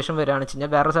ഒരു സിറ്റുവേഷൻ വരികയാണെന്ന് വെച്ച്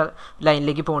കഴിഞ്ഞാൽ വേറെ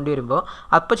ലൈനിലേക്ക് പോകേണ്ടി വരുമ്പോൾ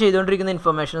അപ്പോൾ ചെയ്തുകൊണ്ടിരിക്കുന്ന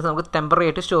ഇൻഫർമേഷൻസ് നമുക്ക് ടെമ്പററി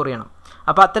ആയിട്ട് സ്റ്റോർ ചെയ്യണം.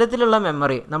 അപ്പോൾ അത്തരത്തിലുള്ള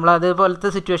മെമ്മറി നമ്മൾ അതുപോലത്തെ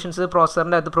സിറ്റുവേഷൻസ്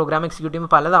പ്രോസസറിൻ്റെ അകത്ത് പ്രോഗ്രാം എക്സിക്യൂട്ട്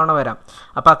ചെയ്യുമ്പോൾ പലതവണ വരാം.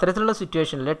 അപ്പോൾ അത്തരത്തിലുള്ള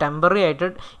സിറ്റുവേഷനിൽ ടെമ്പററി ആയിട്ട്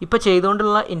ഇപ്പോൾ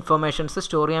ചെയ്തുകൊണ്ടുള്ള ഇൻഫർമേഷൻസ്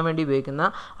സ്റ്റോർ ചെയ്യാൻ വേണ്ടി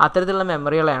ഉപയോഗിക്കുന്ന അത്തരത്തിലുള്ള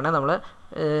മെമ്മറികളെയാണ് നമ്മൾ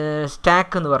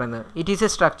സ്റ്റാക്ക് എന്ന് പറയുന്നത്. It is A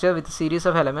structure with series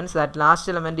of elements that last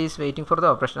element is waiting for the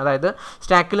operation. അതായത്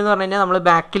സ്റ്റാക്കിൽ എന്ന് പറഞ്ഞു കഴിഞ്ഞാൽ നമ്മൾ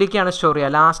ബാക്കിലേക്കാണ് സ്റ്റോർ ചെയ്യുക,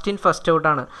 ലാസ്റ്റ് ഇൻ ഫസ്റ്റ്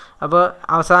ഔട്ടാണ്. അപ്പോൾ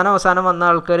അവസാനം വന്ന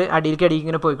ആൾക്കാർ അടിയിലേക്ക്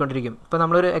ഇങ്ങനെ പോയിക്കൊണ്ടിരിക്കും. ഇപ്പോൾ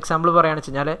നമ്മളൊരു എക്സാമ്പിൾ പറയുകയാണെന്ന്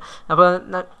വെച്ച് കഴിഞ്ഞാൽ, അപ്പോൾ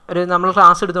നമ്മൾ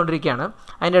ക്ലാസ് എടുത്തുകൊണ്ടിരിക്കുകയാണ്.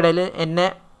 അതിൻ്റെ ഇടയിൽ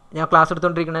ഞാൻ ക്ലാസ്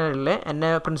എടുത്തുകൊണ്ടിരിക്കുന്നതിനിടയിൽ എന്നെ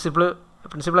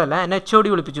പ്രിൻസിപ്പളല്ല എന്നെ HOD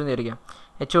വിളിപ്പിച്ചു എന്ന് വിചാരിക്കാം.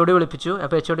 HOD വിളിപ്പിച്ചു.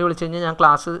 അപ്പോൾ HOD വിളിച്ച് കഴിഞ്ഞാൽ ഞാൻ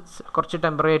ക്ലാസ് കുറച്ച്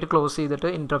ടെമ്പററി ആയിട്ട് ക്ലോസ് ചെയ്തിട്ട്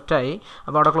ഇൻറ്ററപ്റ്റ് ആയി.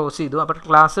 അപ്പോൾ അവിടെ ക്ലോസ് ചെയ്തു. അപ്പോൾ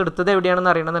ക്ലാസ് എടുത്തത്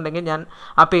എവിടെയാണെന്ന് അറിയണമെന്നുണ്ടെങ്കിൽ ഞാൻ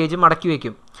ആ പേജ് മടക്കി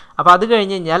വയ്ക്കും. അപ്പോൾ അത്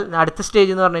കഴിഞ്ഞ് കഴിഞ്ഞാൽ അടുത്ത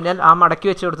സ്റ്റേജ് എന്ന് പറഞ്ഞു കഴിഞ്ഞാൽ ആ മടക്കി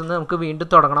വെച്ച് കൊടുത്തുനിന്ന് നമുക്ക് വീണ്ടും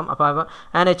തുടങ്ങണം. അപ്പോൾ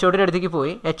ഞാൻ HODയുടെ അടുത്തേക്ക്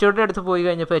പോയി. HODയുടെ അടുത്ത് പോയി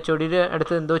കഴിഞ്ഞപ്പോൾ HODയുടെ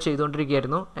അടുത്ത് എന്തോ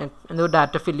ചെയ്തുകൊണ്ടിരിക്കുകയായിരുന്നു, എന്തോ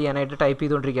ഡാറ്റ ഫില്ല് ചെയ്യാനായിട്ട് ടൈപ്പ്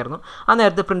ചെയ്തുകൊണ്ടിരിക്കുകയായിരുന്നു. ആ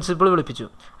നേരത്തെ പ്രിൻസിപ്പൾ വിളിപ്പിച്ചു.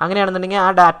 അങ്ങനെയാണെന്നുണ്ടെങ്കിൽ ആ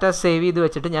ഡാറ്റ സേവ് ചെയ്ത്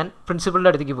വെച്ചിട്ട് ഞാൻ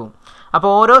പ്രിൻസിപ്പളുടെ അടുത്തേക്ക് പോകും. അപ്പോൾ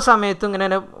ഓരോ സമയത്തും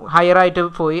ഇങ്ങനെ ഹയറായിട്ട്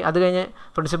പോയി അത് കഴിഞ്ഞ്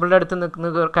പ്രിൻസിപ്പളുടെ അടുത്ത് നിൽക്കുന്ന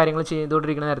കാര്യങ്ങൾ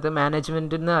ചെയ്തുകൊണ്ടിരിക്കുന്ന നേരത്ത്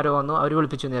മാനേജ്മെൻറ്റിൽ നിന്ന് ആരോ വന്നു, അവർ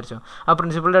വിളിപ്പിച്ചു എന്ന് വിചാരിച്ചു. ആ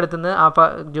പ്രിൻസിപ്പളുടെ അടുത്ത് നിന്ന് ആ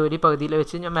ജോലി പകുതിയിൽ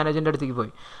വെച്ച് ഞാൻ മാനേജറിൻ്റെ അടുത്തേക്ക്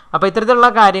പോയി. അപ്പോൾ ഇത്തരത്തിലുള്ള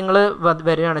കാര്യങ്ങൾ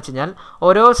വരികയാണെന്ന് വെച്ച് കഴിഞ്ഞാൽ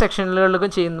ഓരോ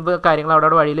സെക്ഷനുകളിലും ചെയ്യുന്ന കാര്യങ്ങൾ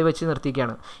അവിടെ വഴിയിൽ വെച്ച്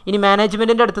നിർത്തിക്കുകയാണ്. ഇനി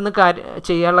മാനേജ്മെൻറ്റിൻ്റെ അടുത്ത് നിന്ന്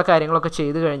ചെയ്യാനുള്ള കാര്യങ്ങളൊക്കെ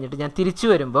ചെയ്ത് കഴിഞ്ഞിട്ട് ഞാൻ തിരിച്ചു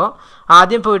വരുമ്പോൾ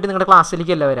ആദ്യം പോയിട്ട് നിങ്ങളുടെ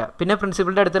ക്ലാസ്സിലേക്കല്ല വരിക, പിന്നെ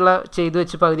പ്രിൻസിപ്പളിൻ്റെ അടുത്തുള്ള ചെയ്ത്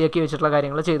വെച്ച് പകുതിയാക്കി വെച്ചിട്ടുള്ള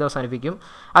കാര്യങ്ങൾ ചെയ്ത് അവസാനിപ്പിക്കും.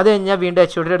 അത് കഴിഞ്ഞാൽ വീണ്ടും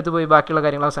HODയുടെ അടുത്ത് പോയി ബാക്കിയുള്ള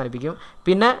കാര്യങ്ങൾ അവസാനിപ്പിക്കും,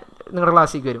 പിന്നെ നിങ്ങളുടെ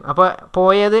ക്ലാസ്സിലേക്ക് വരും. അപ്പോൾ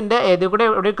പോയതിൻ്റെ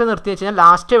എവിടെയൊക്കെ നിർത്തി വെച്ച് കഴിഞ്ഞാൽ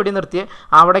ലാസ്റ്റ് എവിടെ നിർത്തിയേ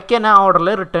അവിടേക്ക് തന്നെ ആ ഓർഡറിൽ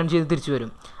റിട്ടേൺ ചെയ്ത് തിരിച്ചു വരും.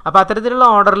 അപ്പോൾ അത്തരത്തിലുള്ള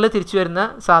ഓർഡറിൽ തിരിച്ചു വരുന്ന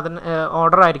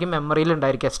ഓർഡർ ആയിരിക്കും മെമ്മറിയിൽ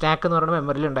ഉണ്ടായിരിക്കുക. സ്റ്റാക്ക് എന്ന് പറയുന്ന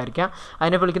മെമ്മറിയിൽ ഉണ്ടായിരിക്കുക.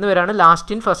 അതിനെ വിളിക്കുന്നവരാണ്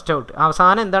ലാസ്റ്റ് ഇൻ ഫസ്റ്റ് ഔട്ട്.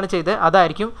 അവസാനം എന്താണ് ചെയ്തത്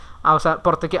അതായിരിക്കും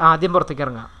ആദ്യം പുറത്തേക്ക്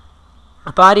ഇറങ്ങുക.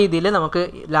 അപ്പോൾ ആ രീതിയിൽ നമുക്ക്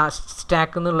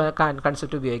സ്റ്റാക്ക് എന്നുള്ള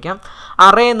കൺസെപ്റ്റ് ഉപയോഗിക്കാം.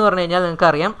 അറേ എന്ന് പറഞ്ഞു കഴിഞ്ഞാൽ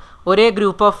നിങ്ങൾക്കറിയാം ഒരേ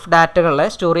ഗ്രൂപ്പ് ഓഫ് ഡാറ്റകളെ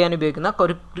സ്റ്റോർ ചെയ്യാൻ ഉപയോഗിക്കുന്ന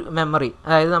ഒരു മെമ്മറി.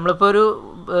 അതായത് നമ്മളിപ്പോൾ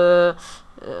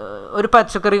ഒരു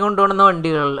പച്ചക്കറി കൊണ്ടുപോകുന്ന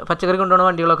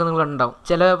വണ്ടികളൊക്കെ നിങ്ങൾ ഉണ്ടാവും.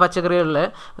 ചില പച്ചക്കറികളിൽ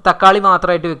തക്കാളി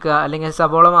മാത്രമായിട്ട് വിൽക്കുക, അല്ലെങ്കിൽ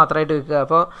സബോള മാത്രമായിട്ട് വിൽക്കുക.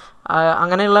 അപ്പോൾ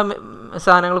അങ്ങനെയുള്ള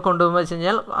സാധനങ്ങൾ കൊണ്ടുപോകുമ്പോൾ വെച്ച്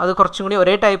കഴിഞ്ഞാൽ അത് കുറച്ചും കൂടി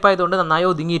ഒരേ ടൈപ്പ് ആയതുകൊണ്ട്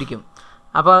നന്നായി ഒതുങ്ങിയിരിക്കും.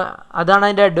 അപ്പോൾ അതാണ്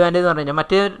അതിൻ്റെ അഡ്വാൻറ്റേജ് എന്ന് പറഞ്ഞു കഴിഞ്ഞാൽ.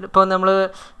 മറ്റേ ഇപ്പോൾ നമ്മൾ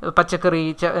പച്ചക്കറി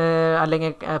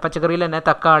അല്ലെങ്കിൽ പച്ചക്കറിയിൽ തന്നെ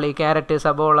തക്കാളി, ക്യാരറ്റ്,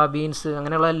 സബോള, ബീൻസ്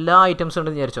അങ്ങനെയുള്ള എല്ലാ ഐറ്റംസും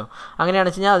ഉണ്ടെന്ന് വിചാരിച്ചോ.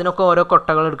 അങ്ങനെയാണെന്ന് വെച്ച് കഴിഞ്ഞാൽ അതിനൊക്കെ ഓരോ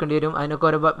കൊട്ടകൾ എടുക്കേണ്ടി വരും, അതിനൊക്കെ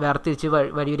ഓരോ വേർതിരിച്ച്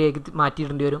വരിവരിയാക്കി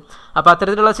മാറ്റിയിടേണ്ടി വരും. അപ്പോൾ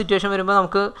അത്തരത്തിലുള്ള സിറ്റുവേഷൻ വരുമ്പോൾ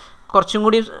നമുക്ക് കുറച്ചും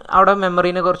കൂടി അവിടെ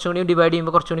മെമ്മറീനെ കുറച്ചും കൂടി ഡിവൈഡ്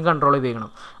ചെയ്യുമ്പോൾ കുറച്ചും കൂടി കൺട്രോൾ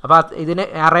ഉപയോഗിക്കണം. അപ്പോൾ ഇതിന്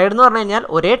അറേഡ് എന്ന് പറഞ്ഞു കഴിഞ്ഞാൽ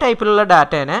ഒരേ ടൈപ്പിലുള്ള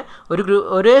ഡാറ്റേനെ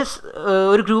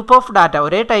ഒരു ഗ്രൂപ്പ് ഓഫ് ഡാറ്റ,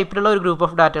 ഒരേ ടൈപ്പിലുള്ള ഒരു ഗ്രൂപ്പ്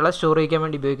ഓഫ് ഡാറ്റകളെ സ്റ്റോർ ചെയ്യാൻ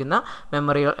വേണ്ടി ഉപയോഗിക്കുന്ന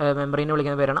മെമ്മറീനെ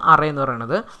വിളിക്കുന്ന പേരാണ് അറേ എന്ന്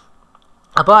പറയുന്നത്.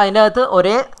 അപ്പോൾ അതിൻ്റെ അകത്ത്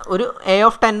ഒരു A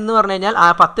of 10 എന്ന് പറഞ്ഞു കഴിഞ്ഞാൽ ആ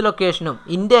 10 ലൊക്കേഷനും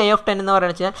A of 10 എന്ന്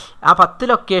പറയുന്നത് വെച്ചാൽ ആ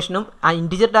 10 ലൊക്കേഷനും ആ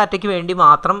ഇൻറ്റിജർ ഡാറ്റയ്ക്ക് വേണ്ടി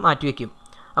മാത്രം മാറ്റിവെക്കും.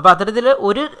 അപ്പോൾ അത്തരത്തിൽ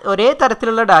ഒരേ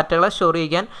തരത്തിലുള്ള ഡാറ്റകളെ സ്റ്റോർ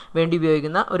ചെയ്യാൻ വേണ്ടി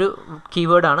ഉപയോഗിക്കുന്ന ഒരു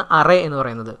കീവേഡാണ് അറേ എന്ന്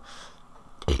പറയുന്നത്.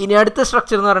 ഇനി അടുത്ത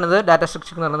സ്ട്രക്ചർ എന്ന് പറയുന്നത് ഡാറ്റ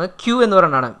സ്ട്രക്ചർ എന്ന് പറയുന്നത് ക്യൂ എന്ന്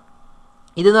പറയുന്നതാണ്.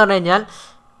 ഇതെന്ന് പറഞ്ഞു കഴിഞ്ഞാൽ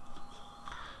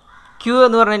ക്യൂ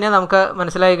എന്ന് പറഞ്ഞു കഴിഞ്ഞാൽ നമുക്ക്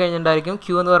മനസ്സിലായി കഴിഞ്ഞിട്ടുണ്ടായിരിക്കും.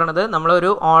 ക്യൂ എന്ന് പറയുന്നത്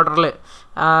നമ്മളൊരു ഓർഡറിൽ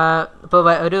ഇപ്പോൾ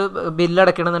ഒരു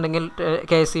ബില്ലടയ്ക്കണമെന്നുണ്ടെങ്കിൽ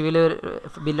KSEBയിൽ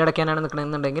ബില്ലടയ്ക്കാനാണ്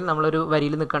നിൽക്കണമെന്നുണ്ടെങ്കിൽ നമ്മളൊരു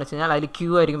വരിയിൽ നിൽക്കുകയാണെന്ന് വെച്ച് കഴിഞ്ഞാൽ അതിൽ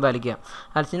ക്യൂ ആയിരിക്കും പാലിക്കുക.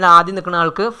 അതെന്ന് വെച്ച് കഴിഞ്ഞാൽ ആദ്യം നിൽക്കുന്ന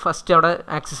ആൾക്ക് ഫസ്റ്റ് അവിടെ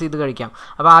ആക്സസ് ചെയ്ത് കഴിക്കാം.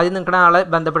 അപ്പോൾ ആദ്യം നിൽക്കുന്ന ആളെ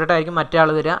ബന്ധപ്പെട്ടിട്ടായിരിക്കും മറ്റേ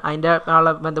ആൾ വരിക, അതിൻ്റെ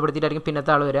ആളെ ബന്ധപ്പെടുത്തിയിട്ടായിരിക്കും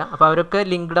പിന്നത്തെ ആൾ വരിക. അപ്പോൾ അവരൊക്കെ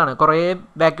ലിങ്ക്ഡ് ആണ്, കുറേ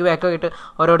ബാക്കായിട്ട്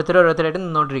ഓരോരുത്തരായിട്ട്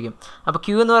നിന്നുകൊണ്ടിരിക്കും. അപ്പോൾ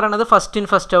ക്യൂ എന്ന് പറയുന്നത് ഫസ്റ്റ് ഇൻ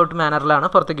ഫസ്റ്റ് ഔട്ട് മാനറിലാണ്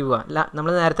പുറത്തേക്ക് പോവുക.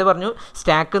 നമ്മൾ നേരത്തെ പറഞ്ഞു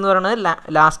സ്റ്റാക്ക് എന്ന് പറയുന്നത്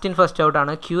ലാസ്റ്റ് ഇൻ ഫസ്റ്റ്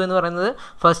ഔട്ടാണ്, ക്യൂ എന്ന് പറയുന്നത്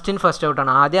ഫസ്റ്റ് ഇൻ ഫസ്റ്റ്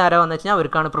ഔട്ടാണ്. ആദ്യം ആരാ വന്നു വെച്ചാൽ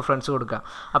അവർക്കാണ് പ്രിഫറൻസ് കൊടുക്കുക.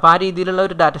 അപ്പോൾ ആ രീതിയിലുള്ള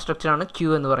ഒരു ഡാറ്റ സ്ട്രക്ചറാണ് ക്യൂ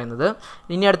എന്ന് പറയുന്നത്.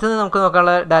 ഇനി അടുത്തത് നമുക്ക്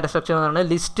നോക്കാനുള്ള ഡാറ്റ സ്ട്രക്ചർ എന്ന് പറയുന്നത്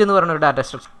ലിസ്റ്റ് എന്ന് പറയുന്ന ഒരു ഡാറ്റ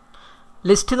സ്ട്രക്ചർ.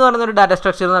 ലിസ്റ്റ് എന്ന് പറയുന്നൊരു ഡാറ്റ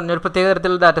സ്ട്രക്ചർ എന്ന് പറഞ്ഞാൽ ഒരു പ്രത്യേക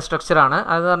തരത്തിലുള്ള ഡാറ്റ സ്ട്രക്ചറാണ്.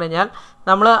 അതെന്ന് പറഞ്ഞു കഴിഞ്ഞാൽ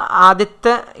നമ്മൾ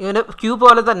ആദ്യത്തെ ഇങ്ങനെ ക്യൂ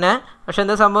പോലെ തന്നെ, പക്ഷേ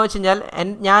എന്താ സംഭവിച്ചു കഴിഞ്ഞാൽ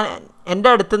എൻ്റെ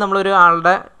അടുത്ത് നമ്മളൊരു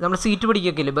ആളുടെ നമ്മൾ സീറ്റ്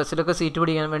പിടിക്കുകയൊക്കെ ഇല്ലേ, ബസ്സിലൊക്കെ സീറ്റ്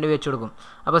പിടിക്കാൻ വേണ്ടി വെച്ച് കൊടുക്കും.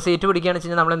 അപ്പോൾ സീറ്റ് പിടിക്കുകയാണെന്ന് വെച്ച്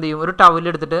കഴിഞ്ഞാൽ നമ്മൾ എന്ത് ചെയ്യും, ഒരു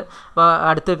ടവലെടുത്തിട്ട് അപ്പോൾ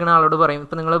അടുത്ത് നിൽക്കുന്ന ആളോട് പറയും,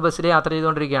 ഇപ്പോൾ നിങ്ങൾ ബസ്സിൽ യാത്ര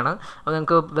ചെയ്തുകൊണ്ടിരിക്കുകയാണ്, അപ്പോൾ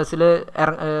നിങ്ങൾക്ക് ബസ്സിൽ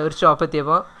ഒരു സ്റ്റോപ്പ്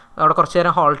എത്തിയപ്പോൾ അവിടെ കുറച്ച്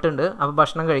നേരം ഹോൾട്ട് ഉണ്ട്, അപ്പോൾ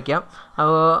ഭക്ഷണം കഴിക്കാം.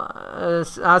 അപ്പോൾ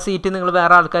ആ സീറ്റ് നിങ്ങൾ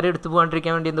വേറെ ആൾക്കാർ എടുത്ത്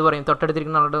പോകാണ്ടിരിക്കാൻ വേണ്ടി എന്ത് പറയും,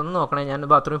 തൊട്ടടുത്തിരിക്കുന്ന ആളുടെ ഒന്ന് നോക്കണേ, ഞാൻ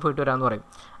ബാത്റൂമിൽ പോയിട്ട് വരാമെന്ന് പറയും.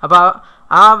 അപ്പോൾ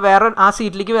ആ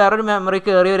സീറ്റിലേക്ക് വേറൊരു മെമ്മറി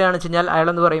കയറി വരികയാണെന്ന് വെച്ച് കഴിഞ്ഞാൽ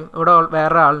അയാളെന്ന് പറയും, ഇവിടെ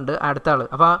വേറെ ആളുണ്ട് അടുത്ത ആൾ.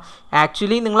 അപ്പോൾ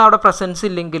ആക്ച്വലി നിങ്ങളവിടെ പ്രസൻസ്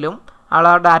ഇല്ലെങ്കിലും ആ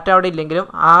ഡാറ്റ അവിടെ ഇല്ലെങ്കിലും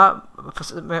ആ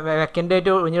വെക്കൻ്റായിട്ട്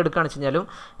ഒഴിഞ്ഞെടുക്കുകയാണെന്ന് വെച്ച് കഴിഞ്ഞാലും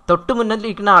തൊട്ട്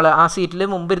മുന്നിലിരിക്കുന്ന ആൾ, ആ സീറ്റിൽ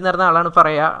മുമ്പ് ഇരുന്നിരുന്ന ആളാണ്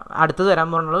പറയുക, അടുത്ത് വരാൻ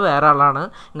പോകുന്നത് വേറെ ആളാണ്,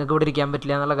 നിങ്ങൾക്ക് ഇവിടെ ഇരിക്കാൻ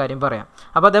പറ്റില്ല എന്നുള്ള കാര്യം പറയാം.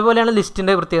 അപ്പോൾ അതേപോലെയാണ്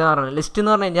ലിസ്റ്റിൻ്റെ പ്രത്യേകത എന്ന് പറയുന്നത്. ലിസ്റ്റ്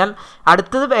എന്ന് പറഞ്ഞു കഴിഞ്ഞാൽ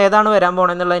അടുത്തത് ഏതാണ് വരാൻ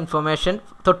പോകണമെന്നുള്ള ഇൻഫർമേഷൻ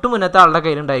തൊട്ട് മുന്നത്തെ ആളുടെ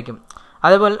കയ്യിലുണ്ടായിരിക്കും.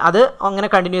 അതേപോലെ അത് അങ്ങനെ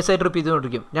കണ്ടിന്യൂസ് ആയിട്ട് റിപ്പീറ്റ്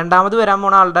ചെയ്തുകൊണ്ടിരിക്കും. രണ്ടാമത് വരാൻ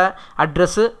പോണ ആളുടെ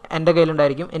അഡ്രസ്സ് എൻ്റെ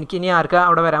കയ്യിലുണ്ടായിരിക്കും. എനിക്ക് ഇനി ആർക്കാണ്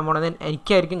അവിടെ വരാൻ പോണത്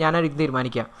ഞാനായിരിക്കും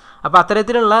തീരുമാനിക്കുക. അപ്പോൾ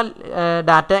അത്തരത്തിലുള്ള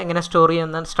ഡാറ്റ എങ്ങനെ സ്റ്റോർ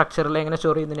ചെയ്യുന്ന സ്ട്രക്ചറിൽ എങ്ങനെ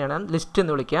സ്റ്റോർ ചെയ്യുന്നതിനാണ് ലിസ്റ്റ്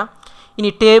എന്ന് വിളിക്കുക.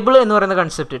 ഇനി ടേബിൾ എന്ന് പറയുന്ന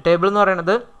കൺസെപ്റ്റ്. ടേബിൾ എന്ന്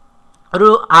പറയുന്നത് ഒരു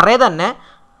അറേ തന്നെ.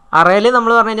 അറേയിൽ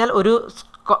നമ്മൾ പറഞ്ഞു കഴിഞ്ഞാൽ ഒരു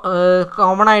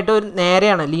കോമൺ ആയിട്ട് ഒരു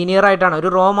നേരെയാണ്, ലീനിയർ ആയിട്ടാണ്, ഒരു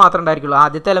റോ മാത്രമേ ഉണ്ടായിരിക്കുള്ളൂ.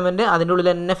 ആദ്യത്തെ എലമെൻറ്റ് അതിൻ്റെ ഉള്ളിൽ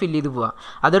തന്നെ ഫില്ല് ചെയ്ത് പോവുക.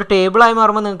 അതൊരു ടേബിളായി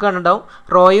മാറുമ്പോൾ നിങ്ങൾക്ക് കണ്ടിട്ടുണ്ടാവും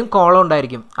റോയും കോളം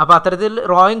ഉണ്ടായിരിക്കും. അപ്പോൾ അത്തരത്തിൽ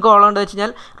റോയും കോളം ഉണ്ട് വെച്ച്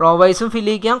കഴിഞ്ഞാൽ റോ വൈസും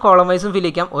ഫില്ല് ചെയ്യിക്കാം, കോളം വൈസും ഫില്ല്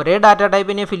ചെയ്യിക്കാം. ഒരേ ഡാറ്റ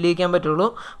ടൈപ്പിനെ ഫില്ല് ചെയ്യിക്കാൻ പറ്റുള്ളൂ,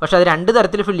 പക്ഷേ അത് രണ്ട്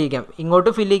തരത്തിൽ ഫില്ല് ചെയ്യിക്കാം.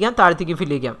 ഇങ്ങോട്ടും ഫില്ല് ചെയ്യിക്കാം, താഴത്തേക്കും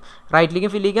ഫില്ല് ചെയ്യിക്കാം,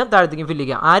 റൈറ്റിലേക്കും ഫില്ല് ചെയ്യിക്കാം, താഴത്തേക്കും ഫില്ല്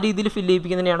ചെയ്യിക്കാം. ആ രീതിയിൽ ഫില്ല്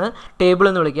ചെയ്യിപ്പിക്കുന്നതിനെയാണ് ടേബിൾ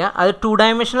എന്ന് വിളിക്കുക. അത് 2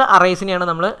 ഡയമെൻഷണൽ അറേസിനെയാണ്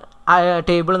നമ്മൾ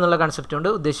ടേബിൾ എന്നുള്ള കൺസെപ്റ്റ്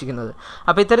കൊണ്ട് ഉദ്ദേശിക്കുന്നത്.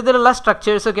 അപ്പോൾ ഇത്തരത്തിലുള്ള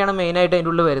സ്ട്രക്ചേഴ്സൊക്കെയാണ് മെയിനായിട്ട്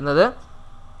അതിൻ്റെ ഉള്ളിൽ വരുന്നത്.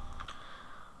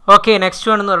 ഓക്കെ, നെക്സ്റ്റ്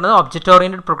വൺ എന്ന് പറയുന്നത് ഒബ്ജക്റ്റ്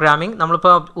ഓറിയൻറ്റഡ് പ്രോഗ്രാമിംഗ്.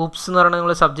 നമ്മളിപ്പോൾ ഊപ്സ് എന്ന് പറയുന്നത്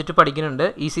നമ്മൾ സബ്ജക്റ്റ് പഠിക്കുന്നുണ്ട്.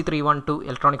 EC312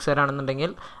 ഇലക്ട്രോണിക്സ്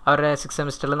ആണെന്നുണ്ടെങ്കിൽ അവരുടെ 6th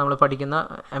സെമിസ്റ്ററിൽ നമ്മൾ പഠിക്കുന്ന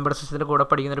എംബെഡഡ് സിസ്റ്റത്തിൻ്റെ കൂടെ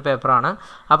പഠിക്കുന്ന ഒരു പേപ്പറാണ്.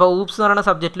 അപ്പോൾ ഊപ്സ് എന്ന് പറയുന്ന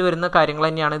സബ്ജക്റ്റിൽ വരുന്ന കാര്യങ്ങൾ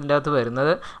തന്നെയാണ് ഇതിൻ്റെ അകത്ത്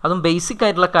വരുന്നത്. അതും ബേസിക്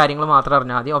ആയിട്ടുള്ള കാര്യങ്ങൾ മാത്രം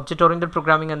അറിഞ്ഞാൽ മതി. ഒബ്ജക്റ്റ് ഓറിയൻറ്റഡ്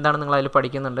പ്രോഗ്രാമിംഗ് എന്താണ് നിങ്ങൾ അതിൽ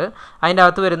പഠിക്കുന്നുണ്ട്. അതിൻ്റെ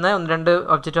അകത്ത് വരുന്ന 1-2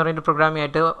 ഒബ്ജക്റ്റ് ഓറിയൻറ്റഡ് പ്രോഗ്രാമിംഗ്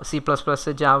ആയിട്ട്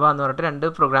C++, ജാവ എന്ന് പറഞ്ഞിട്ട്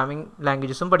 2 പ്രോഗ്രാമിംഗ്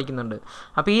ലാംഗ്വേജസും പഠിക്കുന്നുണ്ട്.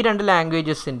 അപ്പോൾ ഈ 2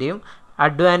 ലാംഗ്വേജസിൻ്റെയും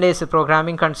advantage,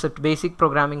 programming concept, basic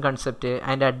programming concept,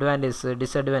 അതിൻ്റെ അഡ്വാൻറ്റേജ്,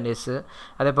 ഡിസഡ്വാൻറ്റേജ്,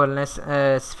 അതേപോലെ തന്നെ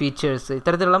ഫീച്ചേഴ്സ്,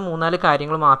 ഇത്തരത്തിലുള്ള 3-4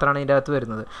 കാര്യങ്ങൾ മാത്രമാണ് ഇതിൻ്റെ അകത്ത്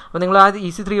വരുന്നത്. അപ്പോൾ നിങ്ങൾ ആ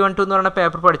EC312 എന്ന് പറയുന്ന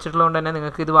പേപ്പർ പഠിച്ചിട്ടുള്ളതുകൊണ്ട് തന്നെ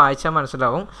നിങ്ങൾക്ക് ഇത് വായിച്ചാൽ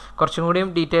മനസ്സിലാവും. കുറച്ചും കൂടിയും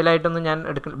ഡീറ്റെയിൽ ആയിട്ടൊന്നും ഞാൻ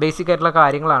ബേസിക് ആയിട്ടുള്ള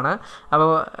കാര്യങ്ങളാണ്.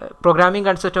 അപ്പോൾ programming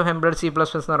concept of embedded C++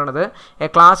 എന്ന് പറയുന്നത്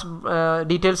ക്ലാസ്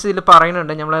ഡീറ്റെയിൽസ് ഇതിൽ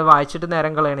പറയുന്നുണ്ട്. നമ്മൾ വായിച്ചിട്ട്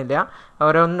നേരം കളയണില്ല,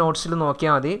 ഓരോ നോട്ട്സിൽ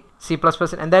നോക്കിയാൽ മതി. C++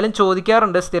 എന്തായാലും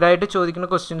ചോദിക്കാറുണ്ട്, സ്ഥിരമായിട്ട് ചോദിക്കുന്ന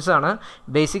ക്വസ്റ്റ്യൻസ് ആണ്.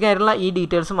 ബേസിക് ആയിട്ടുള്ള ഈ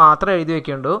ഡീറ്റെയിൽസ് മാത്രം എഴുതി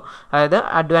വെക്കുന്നുണ്ടോ. അതായത്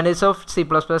അഡ്വാൻറ്റേജ് ഓഫ് C++,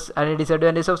 അല്ലെങ്കിൽ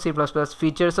disadvantage of C++,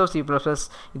 features of C++,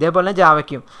 ഇതേപോലെ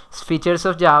ജാവയ്ക്കും features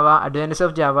of Java, advantage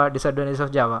of Java, disadvantage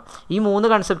of Java. ഈ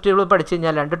 3 കൺസെപ്റ്റുകൾ പഠിച്ചു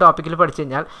കഴിഞ്ഞാൽ, 2 ടോപ്പിക്കിൽ പഠിച്ചു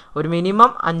കഴിഞ്ഞാൽ ഒരു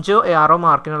മിനിമം 5-6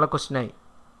 മാർക്കിനുള്ള ക്വസ്റ്റ്യനായി.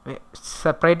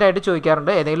 സെപ്പറേറ്റ് ആയിട്ട്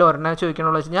ചോദിക്കാറുണ്ട്. ഏതെങ്കിലും ഒരെണ്ണം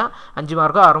ചോദിക്കണമെന്ന് വെച്ച് കഴിഞ്ഞാൽ 5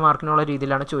 മാർക്കോ 6 മാർക്കിനുള്ള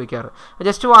രീതിയിലാണ് ചോദിക്കാറ്.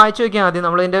 ജസ്റ്റ് വായിച്ച് നോക്കിയാൽ മതി.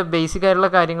 നമ്മളിതിൻ്റെ ബേസിക് ആയിട്ടുള്ള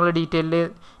കാര്യങ്ങൾ ഡീറ്റെയിലിൽ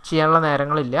ചെയ്യാനുള്ള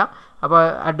നേരങ്ങളില്ല. അപ്പോൾ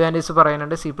അഡ്വാൻറ്റേജ്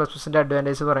പറയുന്നുണ്ട്, C++ൻ്റെ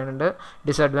അഡ്വാൻറ്റേജ് പറയുന്നുണ്ട്,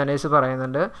 ഡിസഡ്വാൻറ്റേജ്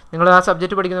പറയുന്നുണ്ട്. നിങ്ങൾ ആ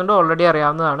സബ്ജക്റ്റ് പഠിക്കുന്നുണ്ട്, ഓൾറെഡി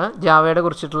അറിയാവുന്നതാണ്. ജാവയുടെ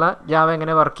കുറിച്ചിട്ടുള്ള ജാവ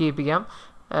എങ്ങനെ വർക്ക് ചെയ്യിപ്പിക്കാം,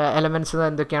 എലമെൻറ്റ്സ്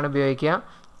എന്തൊക്കെയാണ് ഉപയോഗിക്കുക,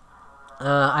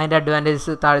 അതിൻ്റെ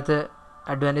അഡ്വാൻറ്റേജ് താഴത്ത്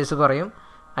അഡ്വാൻറ്റേജ് പറയും,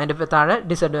 അതിൻ്റെ താഴെ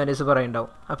ഡിസഡ്വാൻറ്റേജ്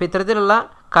പറയുന്നുണ്ടാവും. അപ്പോൾ ഇത്തരത്തിലുള്ള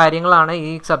കാര്യങ്ങളാണ് ഈ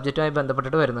സബ്ജക്റ്റുമായി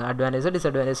ബന്ധപ്പെട്ടിട്ട് വരുന്നത്. Advantage,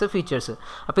 disadvantage, features.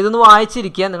 അപ്പോൾ ഇതൊന്ന്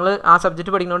വായിച്ചിരിക്കുക. നിങ്ങൾ ആ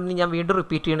സബ്ജക്റ്റ് പഠിക്കുന്നതുകൊണ്ട് ഞാൻ വീണ്ടും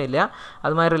റിപ്പീറ്റ് ചെയ്യണില്ല.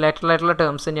 അതുമായി റിലേറ്റഡ് ആയിട്ടുള്ള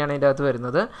ടേംസ് തന്നെയാണ് ഇതിൻ്റെ അകത്ത്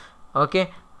വരുന്നത്. ഓക്കെ,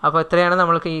 അപ്പോൾ ഇത്രയാണ്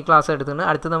നമ്മൾക്ക് ഈ ക്ലാസ്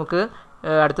എടുക്കുന്നത്. നമുക്ക്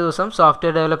അടുത്ത ദിവസം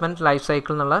സോഫ്റ്റ്വെയർ ഡെവലപ്മെൻറ്റ് ലൈഫ്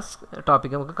സൈക്കിൾ എന്നുള്ള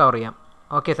ടോപ്പിക്ക് നമുക്ക് കവർ ചെയ്യാം.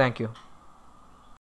 Okay, thank you.